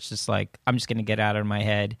more it's just like, I'm just going to get out of my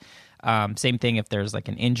head. Same thing if there's like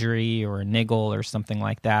an injury or a niggle or something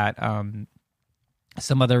like that.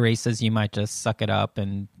 Some other races, you might just suck it up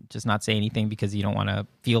and just not say anything because you don't want to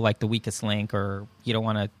feel like the weakest link, or you don't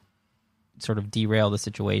want to sort of derail the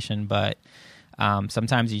situation. But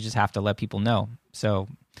sometimes you just have to let people know. So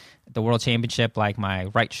at the World Championship, like, my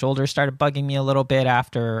right shoulder started bugging me a little bit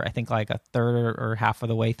after, I think, like a third or half of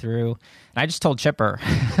the way through. And I just told Chipper,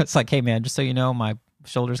 it's like, hey man, just so you know, my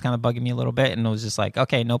shoulder's kind of bugging me a little bit. And it was just like,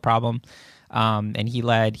 okay, no problem. And he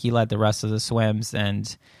led the rest of the swims,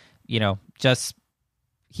 and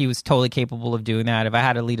he was totally capable of doing that. If I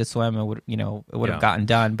had to lead a swim, it would have gotten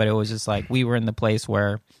done. But it was just like, we were in the place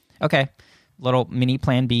where, okay, little mini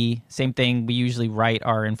plan B. Same thing. We usually write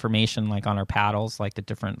our information like on our paddles, like the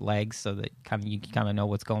different legs, so that you kind of know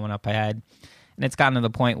what's going up ahead. And it's gotten to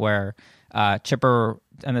the point where Chipper,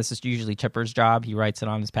 and this is usually Chipper's job, he writes it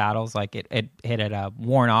on his paddles, like it had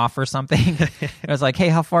worn off or something. I was like, hey,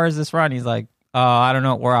 how far is this run? He's like, I don't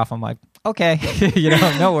know, we're off. I'm like, okay,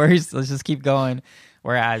 no worries, let's just keep going.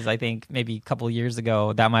 Whereas I think maybe a couple of years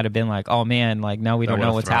ago, that might have been like, oh man, like, now we don't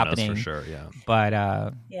know what's happening. For sure, yeah. But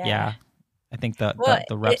I think the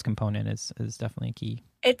reps component is definitely key.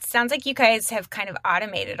 It sounds like you guys have kind of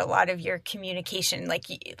automated a lot of your communication. Like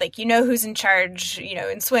who's in charge,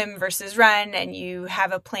 in swim versus run, and you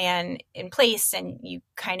have a plan in place, and you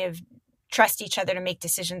kind of trust each other to make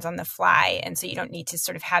decisions on the fly. And so you don't need to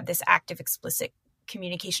sort of have this active, explicit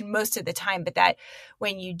communication most of the time. But that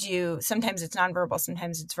when you do, sometimes it's nonverbal,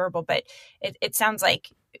 sometimes it's verbal, but it sounds like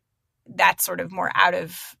that's sort of more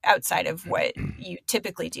outside of what you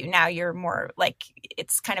typically do. Now you're more like,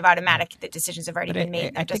 it's kind of automatic. The decisions have already been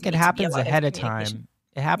made. I think it happens ahead of time.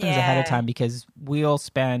 It happens ahead of time because we'll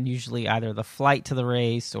spend usually either the flight to the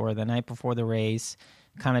race or the night before the race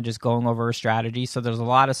kind of just going over a strategy. So there's a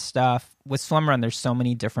lot of stuff with Swimrun. There's so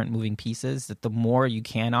many different moving pieces that the more you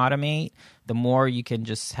can automate, the more you can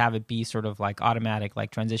just have it be sort of like automatic,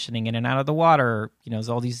 like transitioning in and out of the water. There's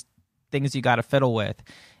all these things you got to fiddle with.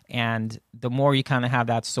 And the more you kind of have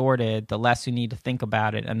that sorted, the less you need to think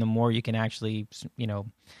about it. And the more you can actually,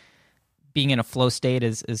 being in a flow state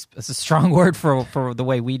is a strong word for the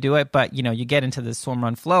way we do it. But, you get into this swim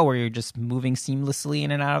run flow where you're just moving seamlessly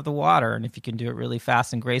in and out of the water. And if you can do it really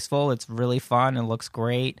fast and graceful, it's really fun and looks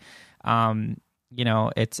great.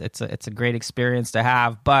 It's a great experience to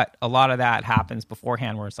have. But a lot of that happens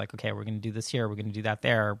beforehand where it's like, okay, we're going to do this here. We're going to do that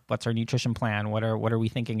there. What's our nutrition plan? What are we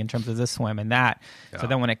thinking in terms of this swim and that? Yeah. So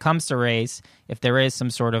then when it comes to race, if there is some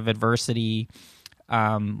sort of adversity,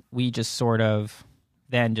 we just sort of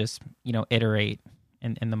then just, iterate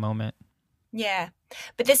in the moment. Yeah.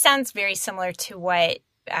 But this sounds very similar to what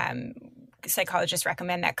psychologists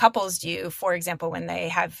recommend that couples do, for example, when they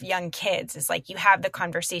have young kids. Is like you have the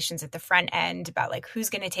conversations at the front end about like who's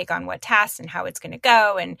going to take on what tasks and how it's going to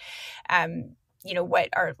go. And, what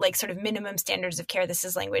are like sort of minimum standards of care. This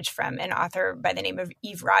is language from an author by the name of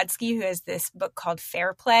Eve Rodsky, who has this book called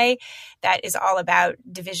Fair Play that is all about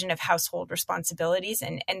division of household responsibilities.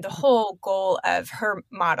 And the whole goal of her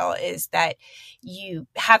model is that you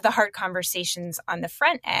have the hard conversations on the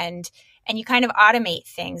front end and you kind of automate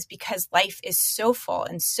things because life is so full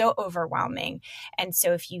and so overwhelming. And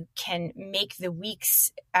so if you can make the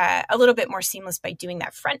weeks a little bit more seamless by doing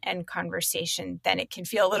that front end conversation, then it can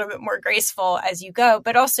feel a little bit more graceful as you go.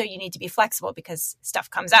 But also you need to be flexible because stuff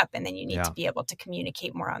comes up and then you need to be able to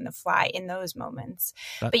communicate more on the fly in those moments.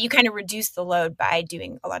 But you kind of reduce the load by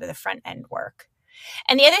doing a lot of the front end work.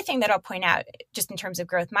 And the other thing that I'll point out just in terms of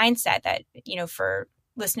growth mindset that, for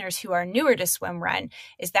listeners who are newer to Swimrun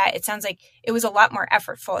is that it sounds like it was a lot more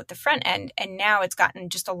effortful at the front end. And now it's gotten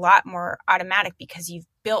just a lot more automatic because you've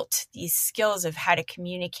built these skills of how to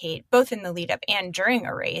communicate both in the lead up and during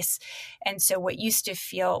a race. And so what used to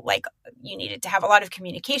feel like you needed to have a lot of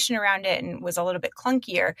communication around it and was a little bit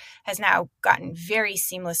clunkier has now gotten very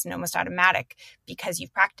seamless and almost automatic because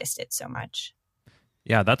you've practiced it so much.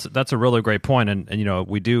 Yeah, that's a really great point. And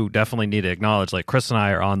we do definitely need to acknowledge, like Chris and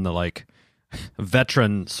I are on the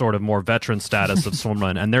more veteran status of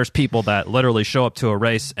Swimrun, and there's people that literally show up to a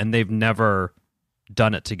race and they've never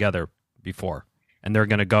done it together before, and they're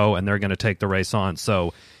going to go and they're going to take the race on.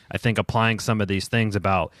 So I think applying some of these things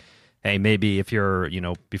about, hey, maybe if you're,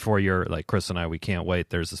 before you're like Chris and I, we can't wait.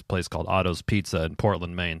 There's this place called Otto's Pizza in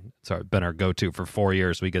Portland, Maine. It's been our go-to for 4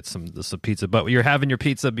 years. We get some pizza, but you're having your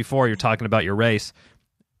pizza before you're talking about your race.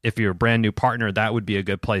 If you're a brand new partner, that would be a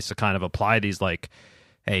good place to kind of apply these, like,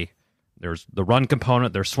 hey, there's the run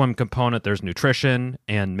component, there's swim component, there's nutrition,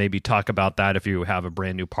 and maybe talk about that if you have a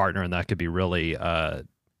brand new partner, and that could be really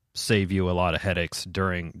save you a lot of headaches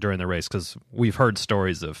during the race, because we've heard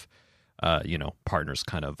stories of partners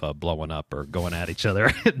kind of blowing up or going at each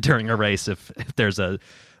other during a race if there's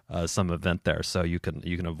some event there. So you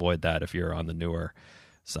can avoid that if you're on the newer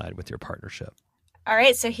side with your partnership. All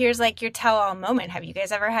right, so here's like your tell-all moment. Have you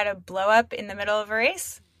guys ever had a blow up in the middle of a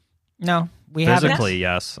race? No, we haven't. Physically,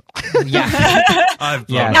 yes. Yeah.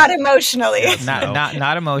 Not emotionally.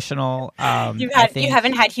 Not emotional. You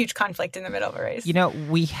haven't had huge conflict in the middle of a race.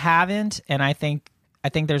 We haven't, and I think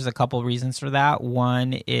there's a couple reasons for that.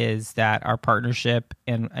 One is that our partnership,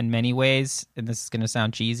 in many ways, and this is going to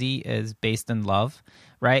sound cheesy, is based in love,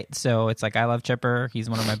 right? So it's like I love Chipper. He's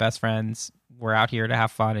one of my best friends. We're out here to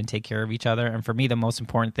have fun and take care of each other. And for me, the most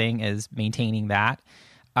important thing is maintaining that.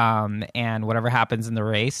 And whatever happens in the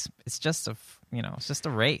race, it's just a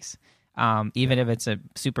race. Even if it's a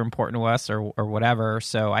super important to us or whatever.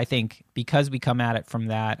 So I think because we come at it from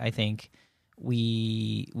that, I think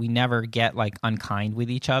we never get like unkind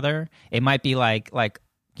with each other. It might be like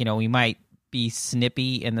we might be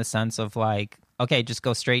snippy in the sense of like, okay, just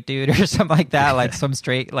go straight, dude, or something like that, like some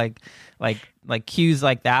straight like cues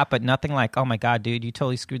like that, but nothing like, oh my God, dude, you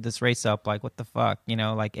totally screwed this race up. Like, what the fuck,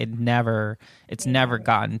 like it's never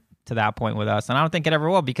gotten to that point with us, and I don't think it ever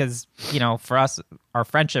will, because for us, our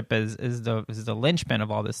friendship is the linchpin of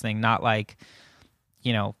all this thing, not like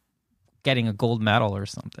getting a gold medal or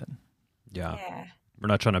something. Yeah. We're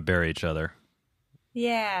not trying to bury each other.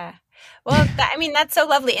 Yeah. Well, that's so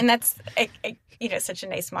lovely. And that's, such a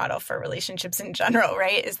nice model for relationships in general,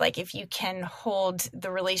 right? Is like, if you can hold the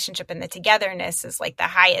relationship and the togetherness as like the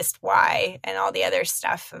highest why, and all the other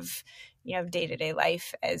stuff of, day-to-day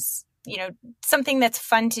life as, something that's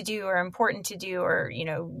fun to do or important to do or,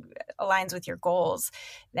 aligns with your goals,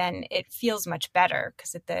 then it feels much better.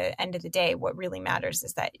 Because at the end of the day, what really matters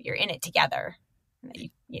is that you're in it together. and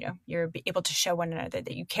that you're able to show one another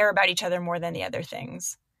that you care about each other more than the other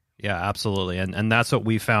things. Yeah, absolutely. And that's what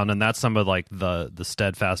we found. And that's some of like the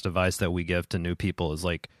steadfast advice that we give to new people is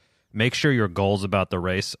like, make sure your goals about the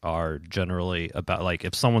race are generally about like,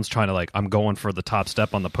 if someone's trying to like, I'm going for the top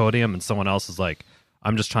step on the podium, and someone else is like,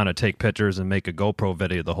 I'm just trying to take pictures and make a GoPro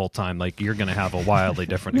video the whole time, like you're going to have a wildly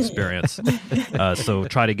different experience. So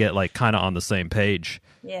try to get like kind of on the same page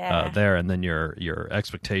there. And then your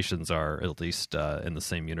expectations are at least in the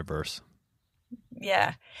same universe.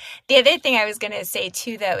 Yeah. The other thing I was going to say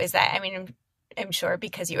too, though, is that, I mean, I'm sure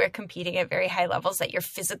because you are competing at very high levels that you're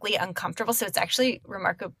physically uncomfortable. So it's actually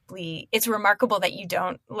remarkable that you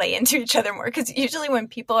don't lay into each other more. Because usually when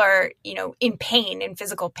people are, in pain, in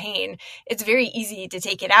physical pain, it's very easy to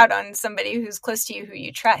take it out on somebody who's close to you, who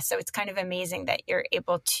you trust. So it's kind of amazing that you're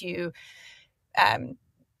able to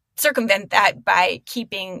circumvent that by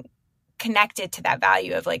keeping connected to that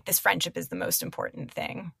value of like, this friendship is the most important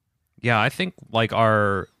thing. Yeah, I think like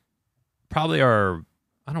I don't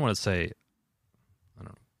want to say,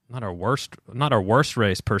 not our worst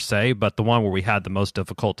race per se, but the one where we had the most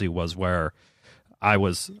difficulty was where I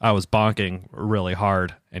was bonking really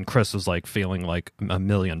hard and Chris was like feeling like $1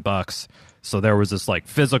 million. So there was this like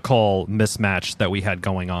physical mismatch that we had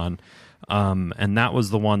going on. And that was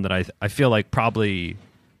the one that I feel like probably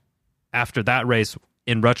after that race,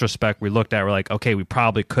 in retrospect, we looked at, we're like, okay, we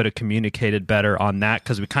probably could have communicated better on that,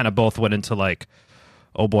 because we kind of both went into like,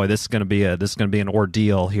 oh boy, this is going to be an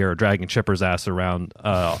ordeal here, dragging Chipper's ass around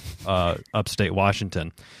upstate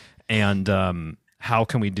Washington, and how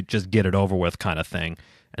can we just get it over with, kind of thing.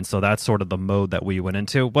 And so that's sort of the mode that we went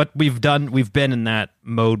into. What we've been in that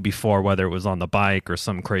mode before, whether it was on the bike or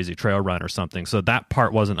some crazy trail run or something. So that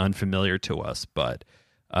part wasn't unfamiliar to us, but.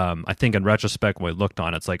 I think in retrospect, when we looked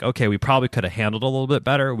on it, it's like, okay, we probably could have handled it a little bit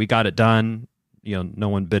better. We got it done. No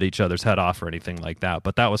one bit each other's head off or anything like that.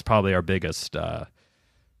 But that was probably our biggest, I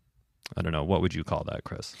don't know, what would you call that,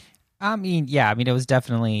 Chris? I mean, it was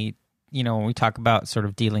definitely, when we talk about sort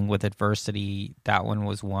of dealing with adversity, that one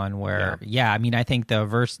was one where, I think so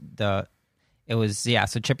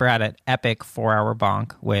Chipper had an epic 4-hour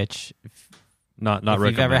bonk, which... Not if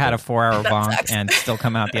you've ever had a 4-hour bonk and still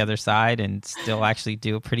come out the other side and still actually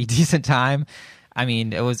do a pretty decent time, I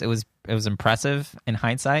mean, it was impressive in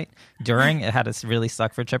hindsight. During, it had to really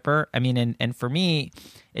suck for Chipper. I mean, and for me,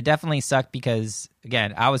 it definitely sucked because,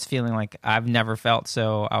 again, I was feeling like I've never felt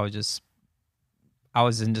so. I was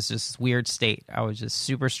in just this weird state. I was just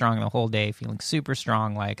super strong the whole day, feeling super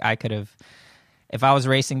strong. Like I could have. If I was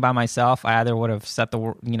racing by myself, I either would have set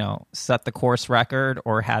the course record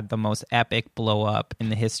or had the most epic blow up in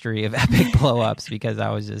the history of epic blow ups, because I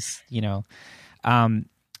was just,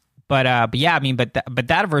 but that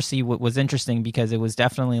adversity was interesting because it was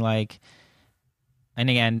definitely like, and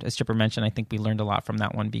again, as Chipper mentioned, I think we learned a lot from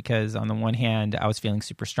that one, because on the one hand, I was feeling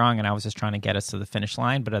super strong and I was just trying to get us to the finish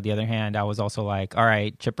line. But on the other hand, I was also like, all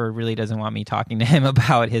right, Chipper really doesn't want me talking to him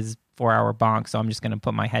about his 4-hour bonk. So I'm just going to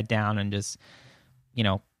put my head down and just,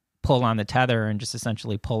 pull on the tether and just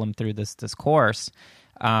essentially pull him through this course,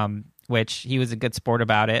 which he was a good sport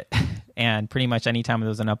about it. And pretty much anytime there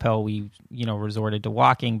was an uphill, we, resorted to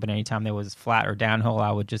walking. But anytime there was flat or downhill, I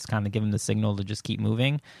would just kind of give him the signal to just keep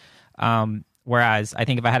moving. Whereas I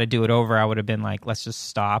think if I had to do it over, I would have been like, let's just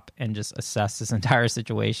stop and just assess this entire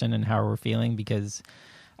situation and how we're feeling, because,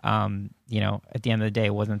 at the end of the day,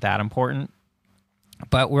 it wasn't that important.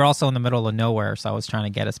 But we're also in the middle of nowhere, so I was trying to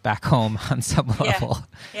get us back home on some level.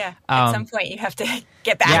 Yeah. At some point, you have to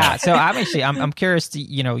get back. Yeah. So I'm curious.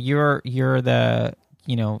 You're the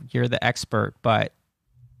expert, but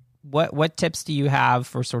what tips do you have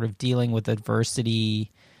for sort of dealing with adversity,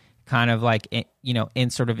 kind of like in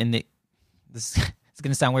sort of in the, this it's going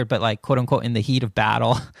to sound weird, but like quote unquote in the heat of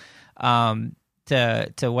battle,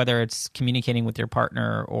 to whether it's communicating with your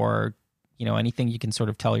partner or anything you can sort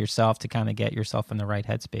of tell yourself to kind of get yourself in the right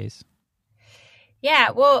headspace. Yeah,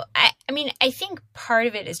 well, I think part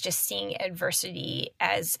of it is just seeing adversity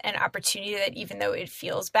as an opportunity that even though it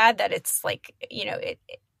feels bad, that it's like,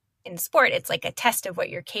 in sport, it's like a test of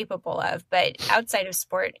what you're capable of. But outside of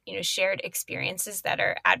sport, shared experiences that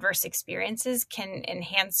are adverse experiences can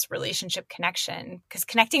enhance relationship connection, because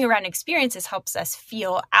connecting around experiences helps us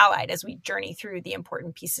feel allied as we journey through the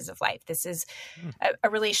important pieces of life. This is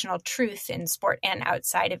a relational truth in sport and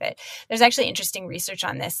outside of it. There's actually interesting research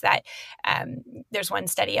on this, that there's one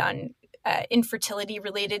study on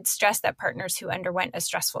infertility-related stress, that partners who underwent a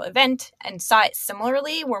stressful event and saw it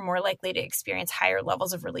similarly were more likely to experience higher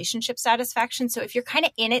levels of relationship satisfaction. So if you're kind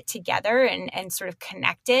of in it together and sort of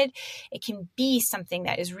connected, it can be something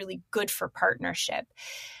that is really good for partnership.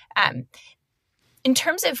 In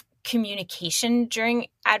terms of communication during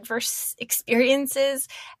adverse experiences,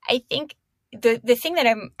 I think the thing that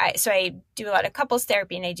I do a lot of couples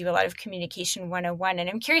therapy and I do a lot of communication 101, and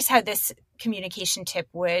I'm curious how this communication tip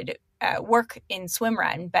would work in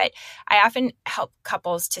Swimrun, but I often help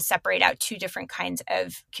couples to separate out two different kinds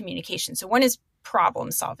of communication. So one is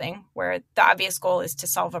problem solving, where the obvious goal is to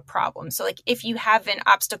solve a problem. So like if you have an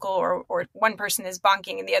obstacle or one person is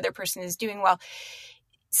bonking and the other person is doing well,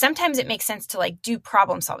 sometimes it makes sense to like do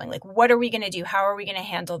problem solving. Like, what are we going to do? How are we going to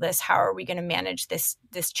handle this? How are we going to manage this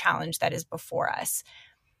challenge that is before us?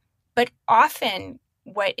 But often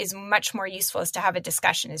what is much more useful is to have a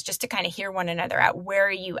discussion, is just to kind of hear one another out. Where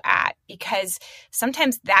are you at? Because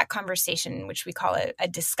sometimes that conversation, which we call a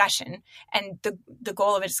discussion, and the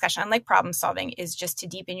goal of a discussion, unlike problem solving, is just to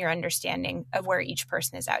deepen your understanding of where each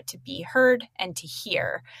person is at, to be heard and to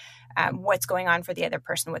hear what's going on for the other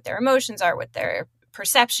person, what their emotions are, what their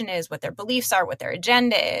perception is, what their beliefs are, what their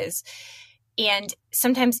agenda is. And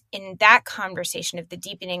sometimes in that conversation of the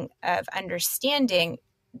deepening of understanding,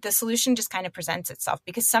 the solution just kind of presents itself,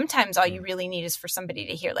 because sometimes all you really need is for somebody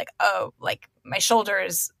to hear like, oh, like my shoulder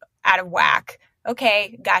is out of whack.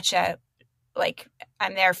 Okay, gotcha. Like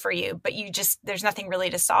I'm there for you, but there's nothing really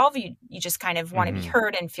to solve. You just kind of want to be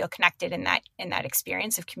heard and feel connected in that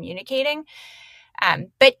experience of communicating.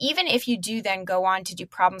 But even if you do then go on to do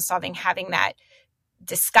problem solving, having that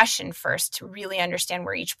discussion first to really understand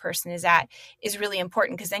where each person is at is really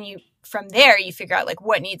important, because then from there you figure out like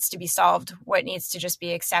what needs to be solved, what needs to just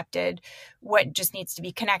be accepted, what just needs to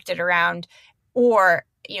be connected around, or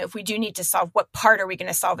if we do need to solve, what part are we going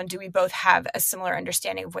to solve, and do we both have a similar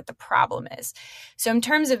understanding of what the problem is? So in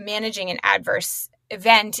terms of managing an adverse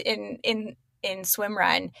event in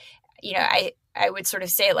Swimrun, I would sort of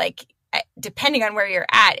say, like, depending on where you're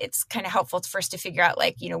at, it's kind of helpful first to figure out,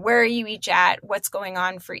 like, where are you each at? What's going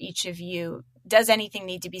on for each of you? Does anything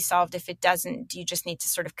need to be solved? If it doesn't, do you just need to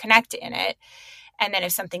sort of connect in it? And then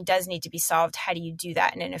if something does need to be solved, how do you do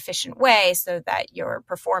that in an efficient way so that your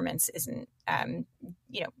performance isn't,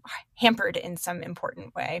 hampered in some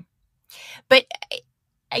important way? But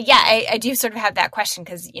I do sort of have that question,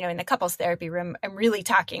 because, in the couples therapy room, I'm really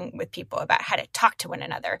talking with people about how to talk to one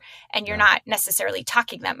another, and you're not necessarily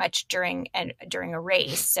talking that much during a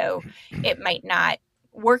race. So it might not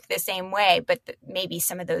work the same way, but maybe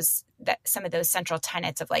some of those central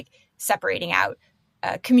tenets of like separating out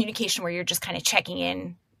communication where you're just kind of checking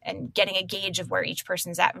in and getting a gauge of where each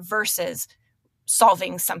person's at versus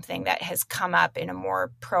solving something that has come up in a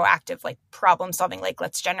more proactive, like problem solving, like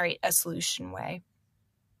let's generate a solution way.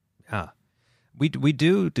 Yeah. We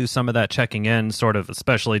do some of that checking in, sort of,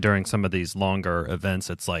 especially during some of these longer events.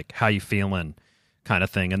 It's like, how you feeling kind of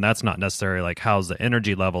thing. And that's not necessarily like, how's the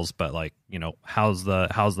energy levels, but like, how's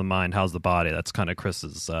the mind, how's the body? That's kind of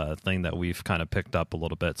Chris's thing that we've kind of picked up a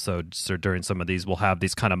little bit. So during some of these, we'll have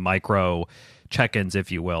these kind of micro check-ins, if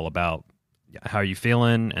you will, about how are you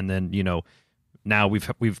feeling? And then, now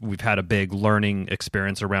we've had a big learning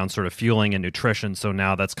experience around sort of fueling and nutrition. So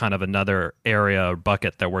now that's kind of another area or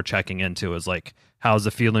bucket that we're checking into, is like, how's the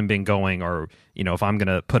feeling been going? Or, if I'm going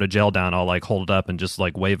to put a gel down, I'll like hold it up and just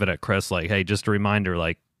like wave it at Chris, like, hey, just a reminder,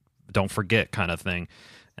 like, don't forget, kind of thing.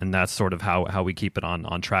 And that's sort of how we keep it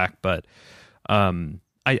on track. But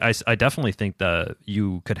I definitely think that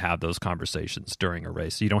you could have those conversations during a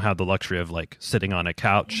race. You don't have the luxury of like sitting on a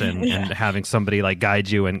couch and having somebody like guide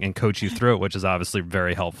you and coach you through it, which is obviously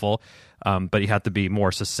very helpful. But you have to be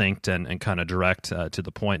more succinct and kind of direct to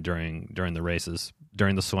the point during the races.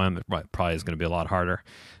 During the swim, it probably is going to be a lot harder.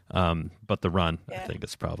 But the run, I think,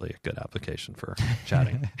 is probably a good application for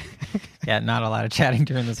chatting. Yeah, not a lot of chatting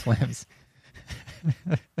during the swims.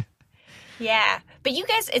 Yeah. But you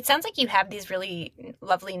guys, it sounds like you have these really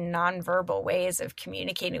lovely nonverbal ways of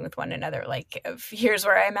communicating with one another, like, of here's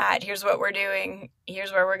where I'm at, here's what we're doing,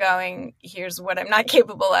 here's where we're going, here's what I'm not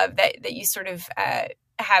capable of, that you sort of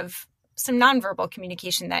have some nonverbal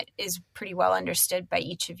communication that is pretty well understood by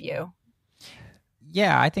each of you.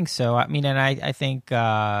 Yeah, I think so. I mean, and I think,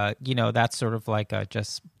 that's sort of like a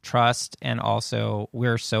just trust. And also,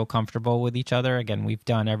 we're so comfortable with each other. Again, we've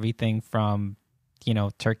done everything from,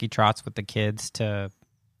 turkey trots with the kids to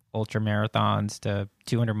ultra marathons to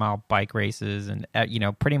 200-mile bike races and,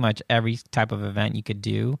 pretty much every type of event you could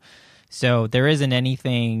do. So there isn't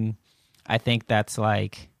anything, I think, that's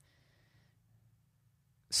like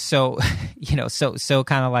so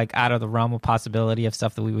kind of like out of the realm of possibility of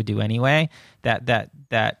stuff that we would do anyway.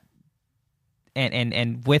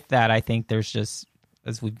 And with that, I think there's just,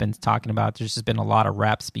 as we've been talking about, there's just been a lot of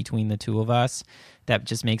reps between the two of us that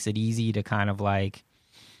just makes it easy to kind of like,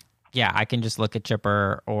 I can just look at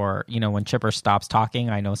Chipper, or, when Chipper stops talking,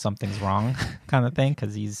 I know something's wrong kind of thing,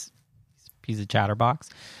 because he's he's a chatterbox,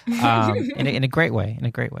 in a great way,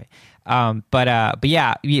 but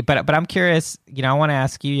I'm curious, I want to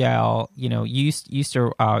ask you, Yael, you used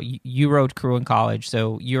to, you rowed crew in college,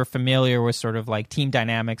 so you're familiar with sort of like team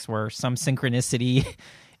dynamics where some synchronicity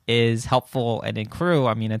is helpful, and in crew,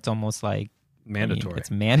 I mean, it's almost like mandatory.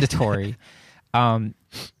 It's mandatory.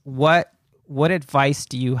 What advice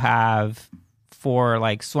do you have for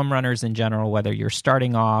like swim runners in general, whether you're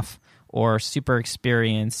starting off or super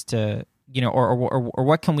experienced, to or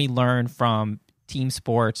what can we learn from team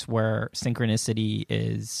sports where synchronicity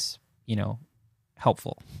is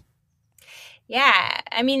helpful? Yeah,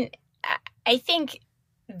 I mean, I think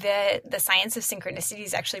the science of synchronicity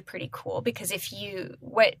is actually pretty cool, because if you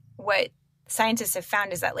what scientists have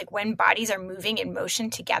found is that like when bodies are moving in motion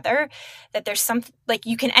together, that there's something like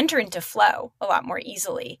you can enter into flow a lot more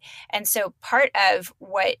easily. And so part of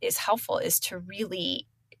what is helpful is to really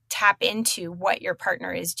tap into what your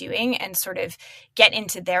partner is doing and sort of get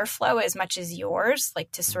into their flow as much as yours,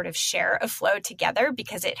 like to sort of share a flow together,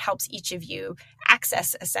 because it helps each of you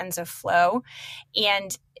access a sense of flow.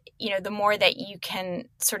 And, the more that you can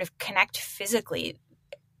sort of connect physically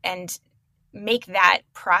and make that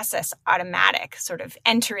process automatic, sort of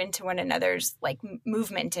enter into one another's like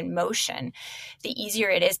movement and motion, the easier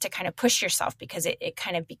it is to kind of push yourself, because it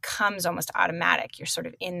kind of becomes almost automatic. You're sort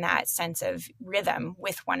of in that sense of rhythm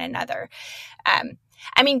with one another.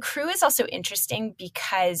 I mean, crew is also interesting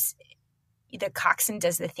because the coxswain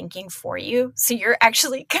does the thinking for you. So you're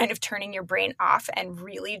actually kind of turning your brain off and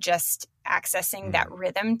really just accessing that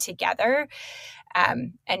rhythm together,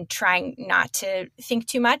 and trying not to think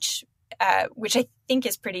too much. Which I think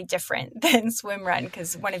is pretty different than swim run,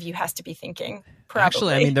 because one of you has to be thinking. Probably.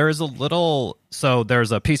 Actually, I mean, there's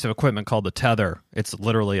a piece of equipment called the tether. It's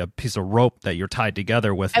literally a piece of rope that you're tied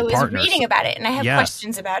together with partners. I was reading about it, and I have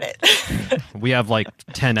questions about it. We have like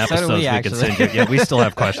 10 episodes we can send you. Yeah, we still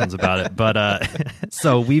have questions about it. But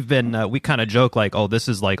so we kind of joke like, oh, this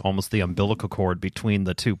is like almost the umbilical cord between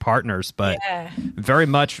the two partners. But very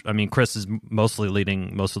much, I mean, Chris is mostly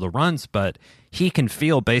leading most of the runs, but he can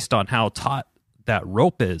feel based on how taut that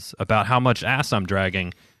rope is about how much ass I'm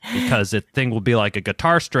dragging, because the thing will be like a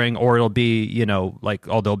guitar string, or it'll be, like,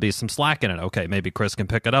 oh, there'll be some slack in it. Okay, maybe Chris can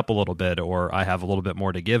pick it up a little bit, or I have a little bit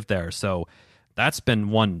more to give there. So that's been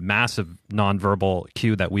one massive nonverbal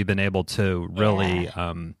cue that we've been able to really,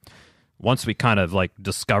 once we kind of like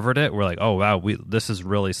discovered it, we're like, oh, wow, this is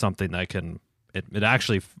really something that it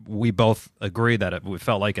actually, we both agree that we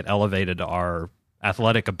felt like it elevated our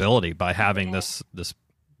athletic ability by having this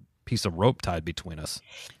piece of rope tied between us.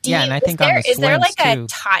 And I think is there like too, a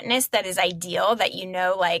tautness that is ideal, that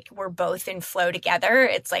like we're both in flow together?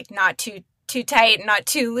 It's like not too tight, not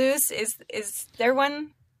too loose. Is there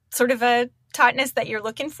one sort of a tautness that you're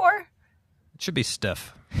looking for? It should be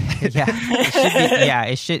stiff.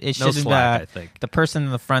 It should no slack, I think. The person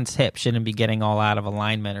in the front's hip shouldn't be getting all out of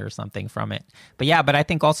alignment or something from it. But I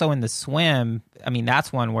think also in the swim, I mean,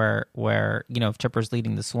 that's one where if Chipper's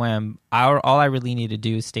leading the swim, all I really need to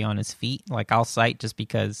do is stay on his feet. Like, I'll sight just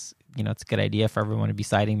because it's a good idea for everyone to be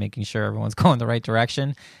sighting, making sure everyone's going the right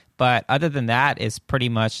direction. But other than that, it's pretty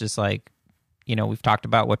much just like, we've talked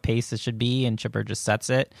about what pace it should be, and Chipper just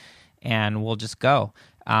sets it, and we'll just go.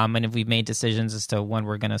 And if we've made decisions as to when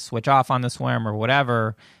we're going to switch off on the swim or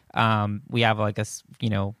whatever, we have like a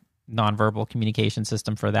nonverbal communication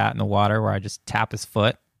system for that in the water, where I just tap his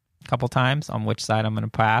foot a couple times on which side I'm going to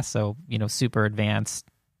pass. So super advanced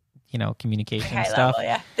communication high stuff. Level,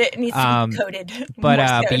 yeah, it needs to be coded.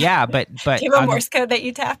 But do you have a Morse code that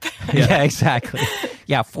you tap? Yeah, exactly.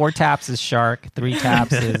 Yeah, 4 taps is shark, 3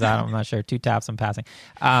 taps is I'm not sure, 2 taps I'm passing.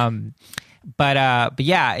 But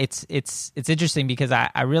yeah, it's interesting because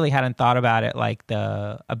I really hadn't thought about it, like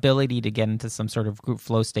the ability to get into some sort of group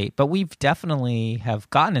flow state. But we've definitely have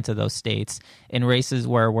gotten into those states in races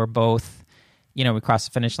where we're both, we cross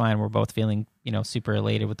the finish line, we're both feeling, super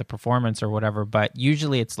elated with the performance or whatever. But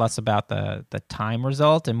usually it's less about the time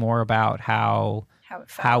result and more about how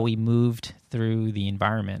we moved through the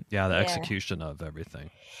environment. Yeah, the execution of everything.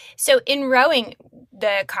 So in rowing,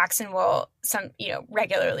 the coxswain will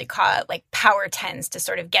regularly call it like power tens to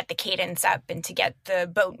sort of get the cadence up and to get the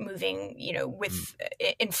boat moving, with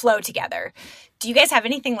in flow together. Do you guys have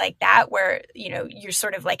anything like that where, you're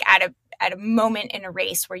sort of like at a moment in a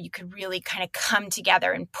race where you could really kind of come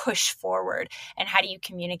together and push forward? And how do you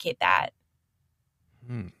communicate that?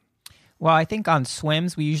 Well, I think on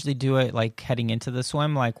swims, we usually do it like heading into the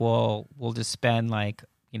swim. Like we'll just spend like,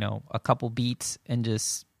 a couple beats and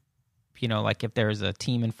just, like if there's a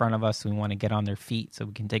team in front of us, we want to get on their feet so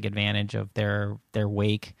we can take advantage of their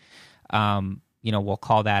wake. we'll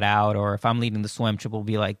call that out. Or if I'm leading the swim, Chip will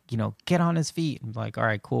be like, get on his feet. I'm like, all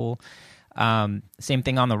right, cool. Same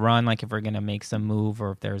thing on the run. Like if we're going to make some move,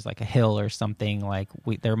 or if there's like a hill or something, like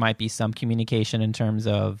there might be some communication in terms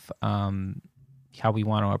of how we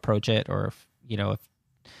want to approach it. Or if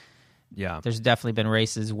there's definitely been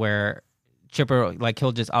races where Chipper, like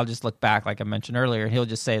I'll just look back, like I mentioned earlier, and he'll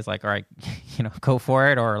just say, it's like, all right, go for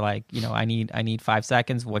it. Or like, I need 5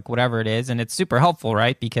 seconds, like whatever it is. And it's super helpful,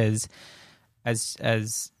 right? Because as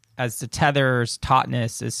the tether's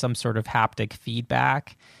tautness is some sort of haptic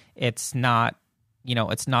feedback, it's not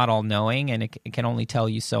all knowing, and it can only tell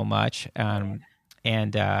you so much. And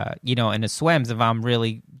in the swims, if I'm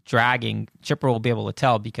really dragging, Chipper will be able to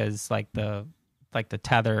tell, because like the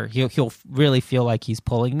tether, he'll really feel like he's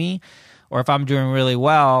pulling me. Or if I'm doing really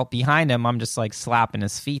well behind him, I'm just like slapping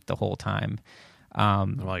his feet the whole time.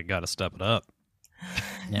 Well, you got to step it up.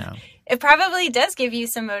 Yeah. It probably does give you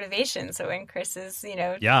some motivation. So when Chris is,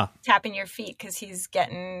 tapping your feet because he's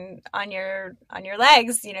getting on your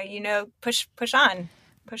legs, push on.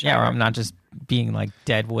 Or I'm not just being like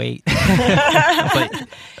dead weight. But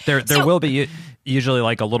there will be usually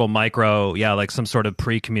like a little micro, like some sort of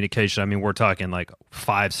pre-communication. I mean, we're talking like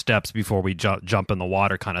 5 steps before we jump in the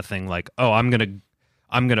water kind of thing. Like, oh, I'm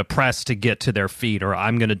gonna press to get to their feet, or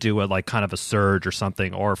I'm gonna do a like kind of a surge or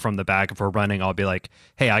something. Or from the back, if we're running, I'll be like,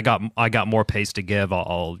 hey, I got more pace to give.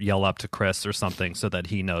 I'll yell up to Chris or something so that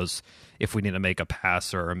he knows if we need to make a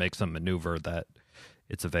pass or make some maneuver that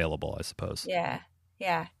it's available, I suppose. Yeah.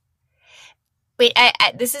 Wait,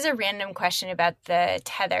 this is a random question about the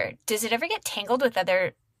tether. Does it ever get tangled with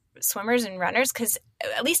other swimmers and runners? Because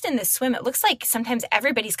at least in the swim, it looks like sometimes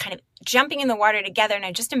everybody's kind of jumping in the water together, and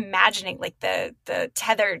I'm just imagining like the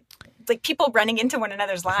tether, like people running into one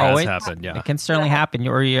another's lines. Oh, it happened, yeah. It can certainly happen.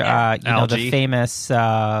 Or the famous,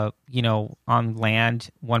 on land,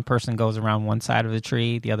 one person goes around one side of the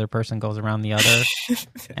tree, the other person goes around the other,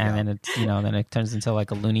 and then it's then it turns into like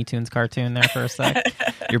a Looney Tunes cartoon there for a sec.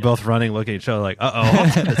 You're both running, looking at each other like,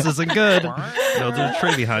 this isn't good. There's a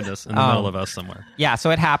tree behind us in the middle of us somewhere. Yeah, so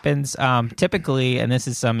it happens typically, and this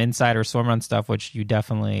is some insider swimrun stuff, which you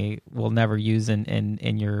definitely will never use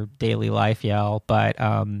in your daily life, Yael. But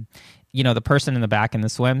the person in the back in the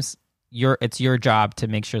swims, it's your job to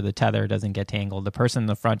make sure the tether doesn't get tangled. The person in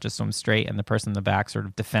the front just swims straight, and the person in the back sort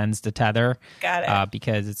of defends the tether. Got it.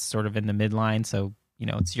 Because it's sort of in the midline. So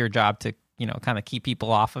it's your job to kind of keep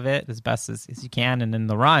people off of it as best as you can. And in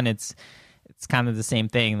the run, it's kind of the same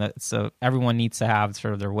thing. So everyone needs to have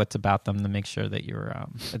sort of their wits about them to make sure that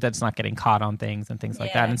that's not getting caught on things and things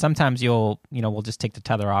like that. And sometimes we'll just take the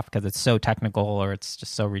tether off because it's so technical, or it's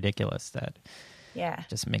just so ridiculous that it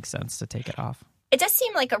just makes sense to take it off. It does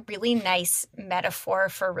seem like a really nice metaphor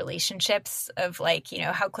for relationships of like,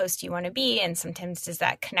 how close do you want to be? And sometimes does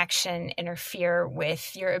that connection interfere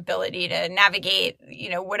with your ability to navigate,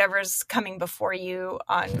 whatever's coming before you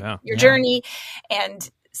on your journey?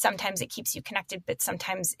 And sometimes it keeps you connected, but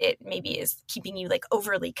sometimes it maybe is keeping you like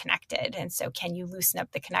overly connected. And so can you loosen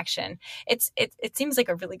up the connection? It seems like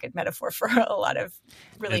a really good metaphor for a lot of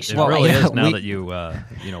relationships. It really is now that you,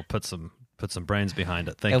 put some brains behind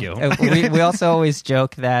it. Thank you. We also always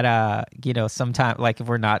joke that, sometimes, like, if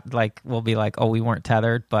we're not, like, we'll be like, oh, we weren't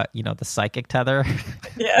tethered, but, the psychic tether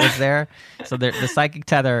is there. So the psychic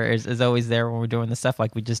tether is always there when we're doing this stuff.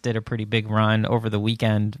 Like, we just did a pretty big run over the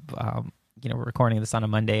weekend. We're recording this on a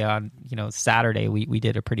Monday. On, Saturday, we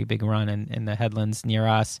did a pretty big run in the headlands near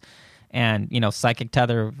us. And, psychic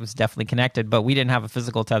tether was definitely connected, but we didn't have a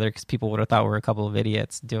physical tether because people would have thought we were a couple of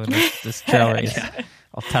idiots doing this trail race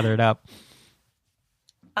all tethered up.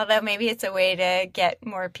 Although maybe it's a way to get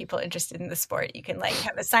more people interested in the sport. You can like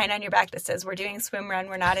have a sign on your back that says, we're doing Swimrun,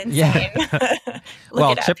 we're not insane.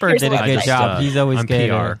 Well, Chipper did a good job. He's always I'm good.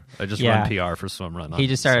 PR. I just run PR for Swimrun. He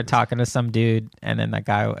just started talking to some dude, and then that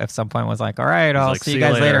guy at some point was like, all right, I'll see you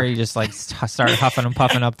guys later. He just like started huffing and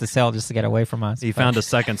puffing up the hill just to get away from us. He found a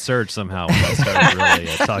second surge somehow when I started really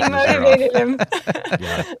talking his ear off.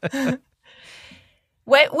 Yeah.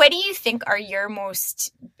 What do you think are your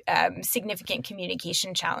most significant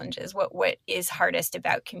communication challenges? What is hardest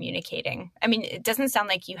about communicating? I mean, it doesn't sound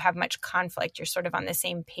like you have much conflict. You're sort of on the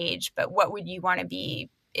same page, but what would you want to be,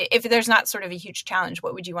 if there's not sort of a huge challenge,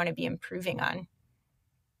 what would you want to be improving on?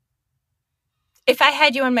 If I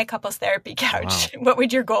had you on my couples therapy couch, what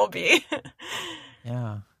would your goal be?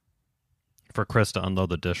 Yeah. For Chris to unload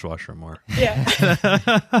the dishwasher more. Yeah.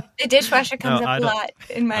 The dishwasher comes up a lot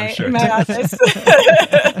in my office.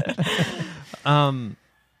 I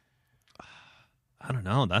don't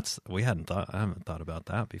know. I haven't thought about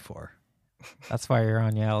that before. That's why you're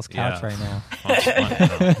on Yael's couch right now.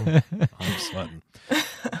 I'm sweating.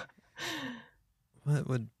 what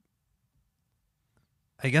would,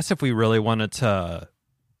 I guess if we really wanted to,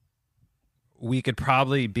 we could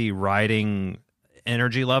probably be writing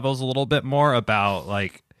energy levels a little bit more about,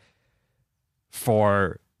 like,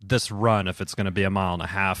 for this run, if it's going to be 1.5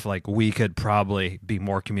 miles, like, we could probably be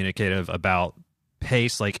more communicative about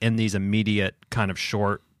pace, like in these immediate kind of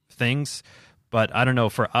short things. But I don't know,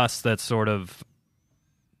 for us, that's sort of,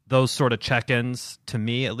 those sort of check-ins, to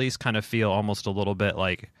me at least, kind of feel almost a little bit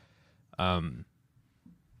like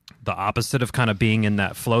the opposite of kind of being in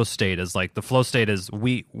that flow state. Is like, the flow state is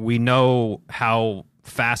we know how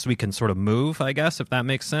fast we can sort of move, I guess, if that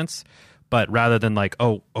makes sense. But rather than like,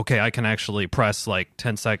 oh, okay, I can actually press like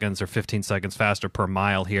 10 seconds or 15 seconds faster per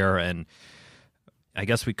mile here, and I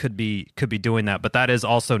guess we could be doing that, but that is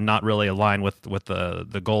also not really aligned with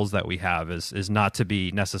the goals that we have. Is not to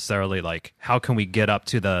be necessarily like, how can we get up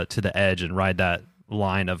to the edge and ride that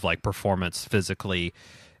line of like performance physically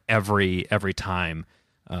every time.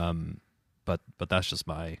 But that's just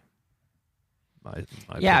my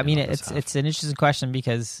yeah. I mean, opinion on it's an interesting question,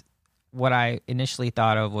 because what I initially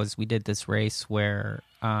thought of was, we did this race where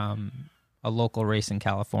a local race in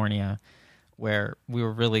California, where we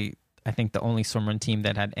were really, I think, the only swimrun team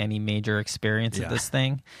that had any major experience at this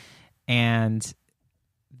thing. And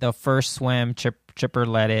the first swim, Chipper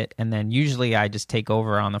led it, and then usually I just take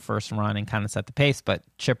over on the first run and kind of set the pace, but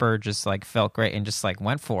Chipper just like felt great and just like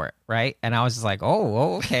went for it, right? And I was just like,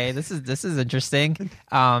 oh okay, this is interesting.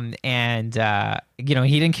 And you know,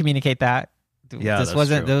 he didn't communicate that. Yeah, this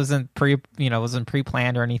wasn't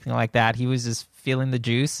pre-planned or anything like that. He was just feeling the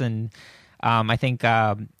juice, and I think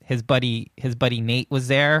his buddy Nate was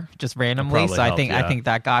there just randomly, so I think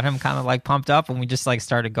that got him kind of like pumped up, and we just like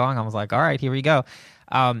started going. I was like, all right, here we go.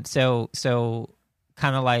 So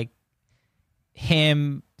kind of like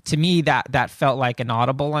him, to me, that felt like an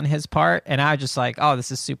audible on his part, and I was just like, oh, this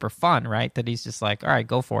is super fun, right? That he's just like, all right,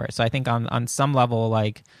 go for it. So I think on some level,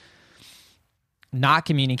 like, not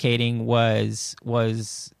communicating was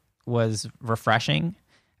refreshing,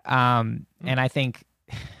 and I think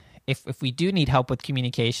if we do need help with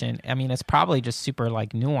communication, I mean, it's probably just super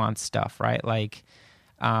like nuanced stuff, right? Like,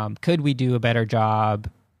 could we do a better job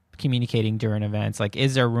communicating during events? Like,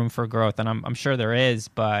 is there room for growth? And I'm sure there is,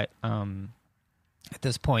 but at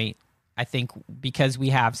this point, I think because we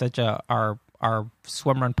have such our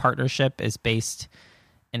swimrun partnership is based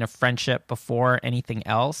in a friendship before anything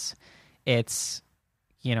else. It's,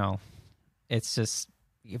 you know, it's just,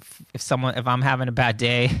 if I'm having a bad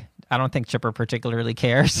day, I don't think Chipper particularly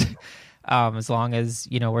cares, as long as,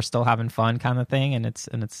 you know, we're still having fun, kind of thing, and it's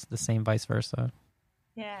the same vice versa.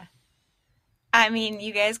 Yeah. I mean,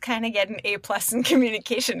 you guys kind of get an A+ in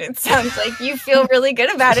communication. It sounds like you feel really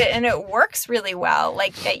good about it, and it works really well.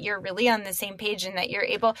 Like, that you're really on the same page, and that you're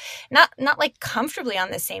able, not like comfortably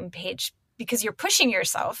on the same page, because you're pushing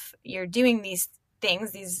yourself. You're doing these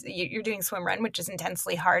things, you're doing swimrun, which is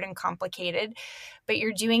intensely hard and complicated, but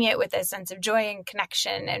you're doing it with a sense of joy and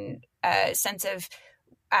connection, and a sense of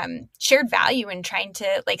shared value, and trying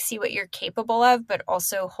to like see what you're capable of, but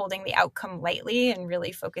also holding the outcome lightly and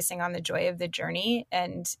really focusing on the joy of the journey.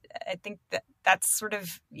 And I think that's sort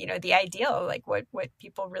of, you know, the ideal, like what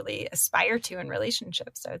people really aspire to in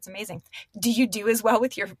relationships. So it's amazing. Do you do as well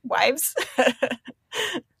with your wives?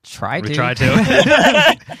 Try to. We try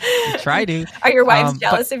to. Try to. Are your wives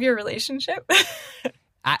jealous of your relationship?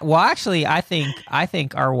 I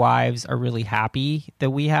think our wives are really happy that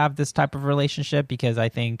we have this type of relationship, because I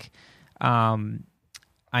think,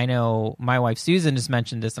 I know my wife Susan has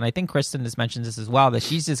mentioned this, and I think Kristen has mentioned this as well, that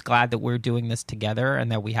she's just glad that we're doing this together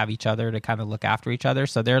and that we have each other to kind of look after each other.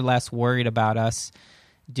 So they're less worried about us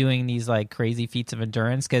doing these like crazy feats of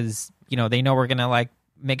endurance, because, you know, they know we're gonna like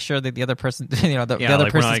make sure that the other person, you know, the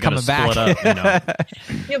other person's coming back. Up, you know.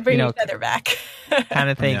 You'll bring each other back,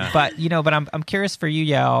 kind of thing. Yeah. But I'm curious for you,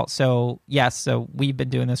 Yael. So yes, so we've been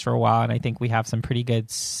doing this for a while, and I think we have some pretty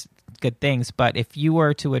good things. But if you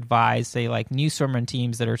were to advise, say, like new swimrun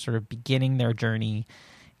teams that are sort of beginning their journey,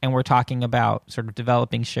 and we're talking about sort of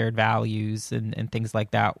developing shared values and things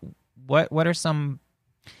like that, what are some,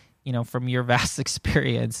 you know, from your vast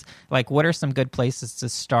experience, like what are some good places to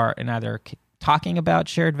start in either talking about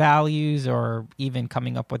shared values, or even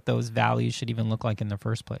coming up what those values should even look like in the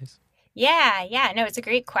first place? Yeah. No, it's a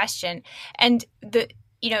great question. And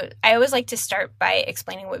I always like to start by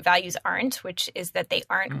explaining what values aren't, which is that they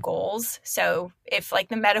aren't goals. So if like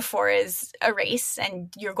the metaphor is a race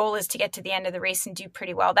and your goal is to get to the end of the race and do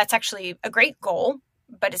pretty well, that's actually a great goal,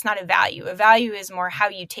 but it's not a value. A value is more how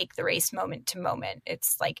you take the race moment to moment.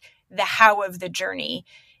 It's like the how of the journey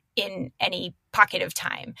in any pocket of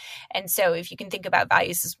time. And so if you can think about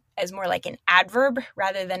values as more like an adverb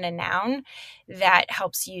rather than a noun, that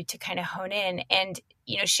helps you to kind of hone in. And,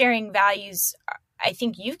 sharing values, I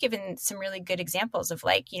think you've given some really good examples of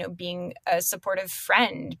like, being a supportive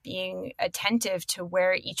friend, being attentive to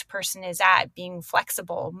where each person is at, being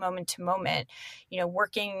flexible moment to moment,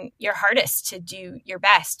 working your hardest to do your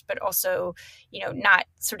best, but also, not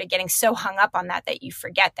sort of getting so hung up on that you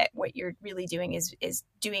forget that what you're really doing is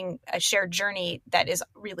doing a shared journey that is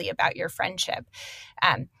really about your friendship.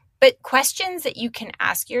 But questions that you can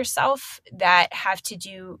ask yourself that have to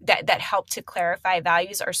do that help to clarify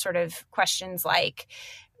values are sort of questions like,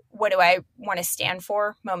 what do I want to stand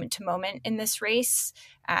for moment to moment in this race?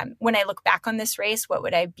 When I look back on this race, what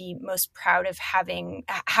would I be most proud of having?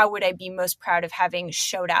 How would I be most proud of having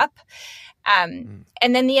showed up? And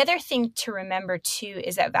then the other thing to remember too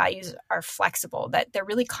is that values are flexible, that they're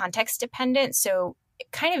really context dependent. So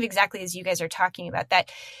kind of exactly as you guys are talking about,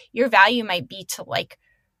 that your value might be to like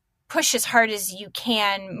push as hard as you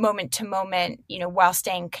can moment to moment, while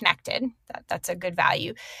staying connected. That's a good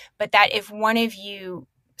value. But that if one of you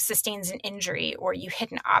sustains an injury or you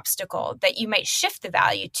hit an obstacle, that you might shift the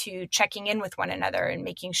value to checking in with one another and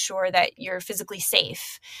making sure that you're physically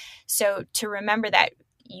safe. So to remember that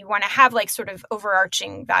you want to have like sort of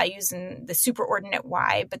overarching values and the superordinate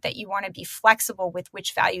why, but that you want to be flexible with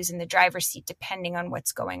which values in the driver's seat depending on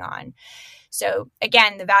what's going on. So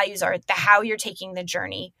again, the values are the how you're taking the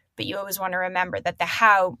journey, but you always want to remember that the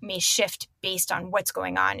how may shift based on what's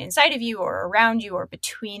going on inside of you or around you or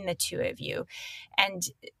between the two of you. And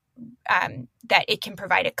that it can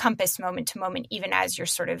provide a compass moment to moment, even as you're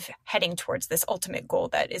sort of heading towards this ultimate goal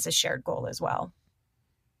that is a shared goal as well.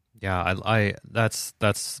 Yeah, I that's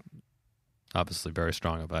obviously very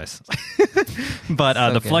strong advice. But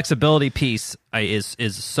So the good. flexibility piece is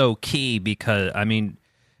so key because, I mean,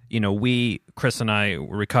 Chris and I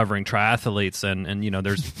were recovering triathletes, and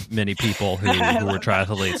there's many people who are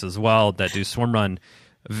triathletes as well that do swim run.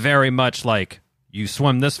 Very much like you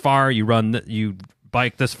swim this far, you run, you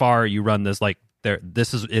bike this far, you run this. Like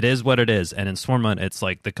it is what it is. And in swim run, it's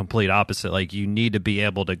like the complete opposite. Like you need to be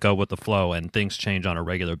able to go with the flow, and things change on a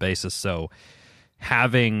regular basis. So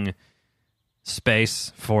having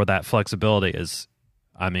space for that flexibility is,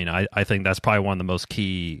 I think that's probably one of the most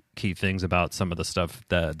key things about some of the stuff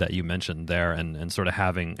that you mentioned there, and sort of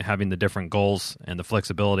having the different goals and the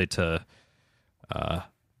flexibility to,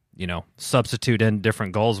 substitute in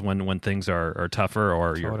different goals when things are tougher,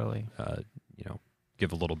 or Totally. you're,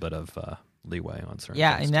 give a little bit of leeway on certain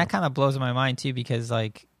Yeah, things. and that kind of blows my mind too, because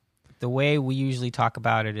like the way we usually talk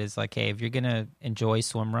about it is like, hey, if you're gonna enjoy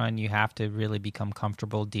swim run, you have to really become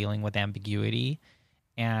comfortable dealing with ambiguity.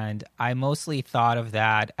 And I mostly thought of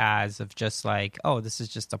that as of just like, oh, this is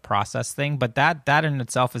just a process thing. But that in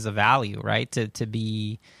itself is a value, right?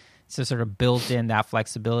 To sort of build in that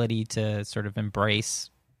flexibility to sort of embrace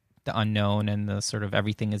the unknown and the sort of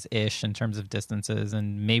everything is ish in terms of distances.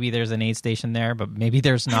 And maybe there's an aid station there, but maybe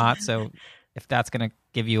there's not. So if that's going to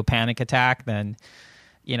give you a panic attack, then,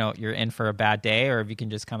 you're in for a bad day, or if you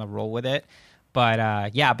can just kind of roll with it. But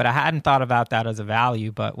but I hadn't thought about that as a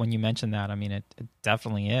value. But when you mentioned that, it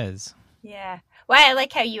definitely is. Yeah. Well, I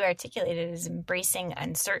like how you articulated it as embracing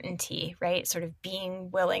uncertainty, right? Sort of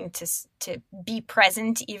being willing to be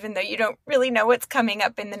present, even though you don't really know what's coming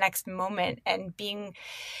up in the next moment, and being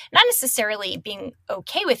not necessarily being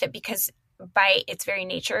okay with it, because by its very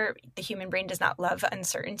nature, the human brain does not love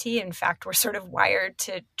uncertainty. In fact, we're sort of wired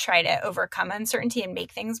to try to overcome uncertainty and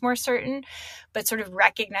make things more certain, but sort of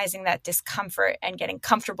recognizing that discomfort and getting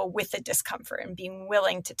comfortable with the discomfort and being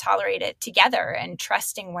willing to tolerate it together and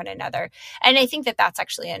trusting one another. And I think that that's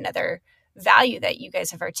actually another value that you guys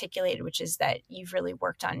have articulated, which is that you've really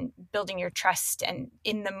worked on building your trust and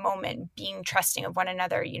in the moment being trusting of one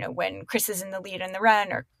another. When Chris is in the lead in the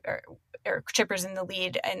run, or Chipper's in the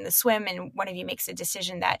lead in the swim, and one of you makes a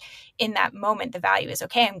decision, that in that moment the value is,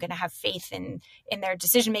 okay, I'm going to have faith in their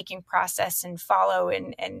decision-making process and follow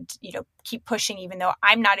and keep pushing, even though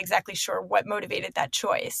I'm not exactly sure what motivated that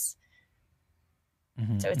choice.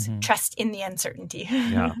 So it's trust in the uncertainty.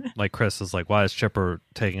 Yeah, like Chris is like, why is Chipper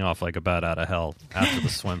taking off like a bat out of hell after the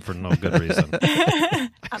swim for no good reason?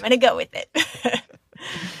 I'm going to go with it.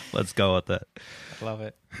 Let's go with it. Love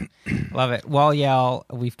it. Love it. Well, Yael,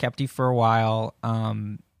 we've kept you for a while.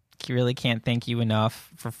 Really can't thank you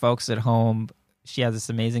enough. For folks at home, she has this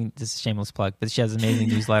is a shameless plug, but she has an amazing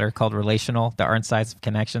newsletter called Relational, The Art and Science of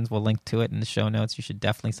Connections. We'll link to it in the show notes. You should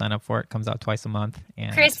definitely sign up for it. It comes out twice a month.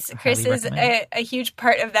 And Chris is a huge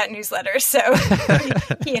part of that newsletter, so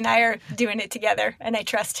he and I are doing it together, and I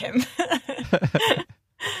trust him.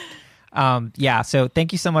 Yeah, so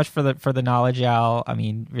thank you so much for the knowledge, Yael. I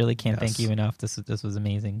mean, really can't Yes. thank you enough. This was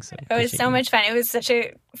amazing. So It was appreciate so you. much fun. It was such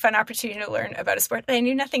a fun opportunity to learn about a sport that I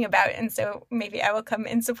knew nothing about. And so maybe I will come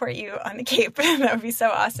and support you on the Cape. That would be so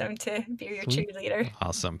awesome to be your Sweet. cheerleader.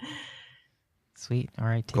 Awesome. Sweet. All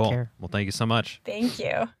right, take Cool. care. Well, thank you so much. Thank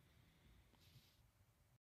you.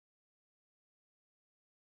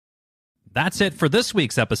 That's it for this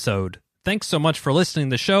week's episode. Thanks so much for listening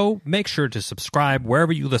to the show. Make sure to subscribe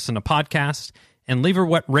wherever you listen to podcasts and leave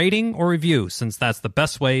a rating or review, since that's the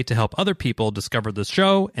best way to help other people discover the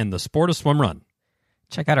show and the sport of swim run.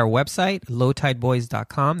 Check out our website,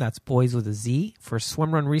 lowtideboys.com. That's boys with a Z, for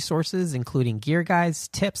swimrun resources, including gear guides,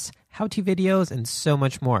 tips, how-to videos, and so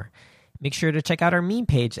much more. Make sure to check out our meme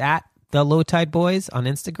page at The Low Tide Boys on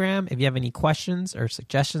Instagram. If you have any questions or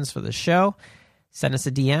suggestions for the show, send us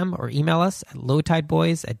a DM or email us at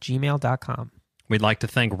lowtideboys@gmail.com. We'd like to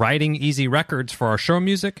thank Riding Easy Records for our show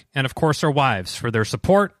music, and of course our wives for their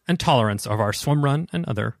support and tolerance of our swim run and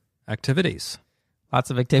other activities. Lots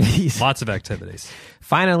of activities. Lots of activities.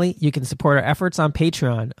 Finally, you can support our efforts on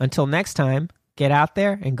Patreon. Until next time, get out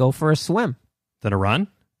there and go for a swim. Then a run,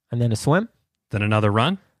 And then a swim, then another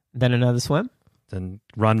run, then another swim. then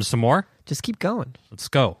run some more. Just keep going. Let's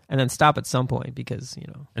go. And then stop at some point because,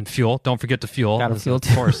 And fuel. Don't forget to fuel. Gotta fuel Of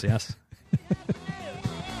too. course, yes.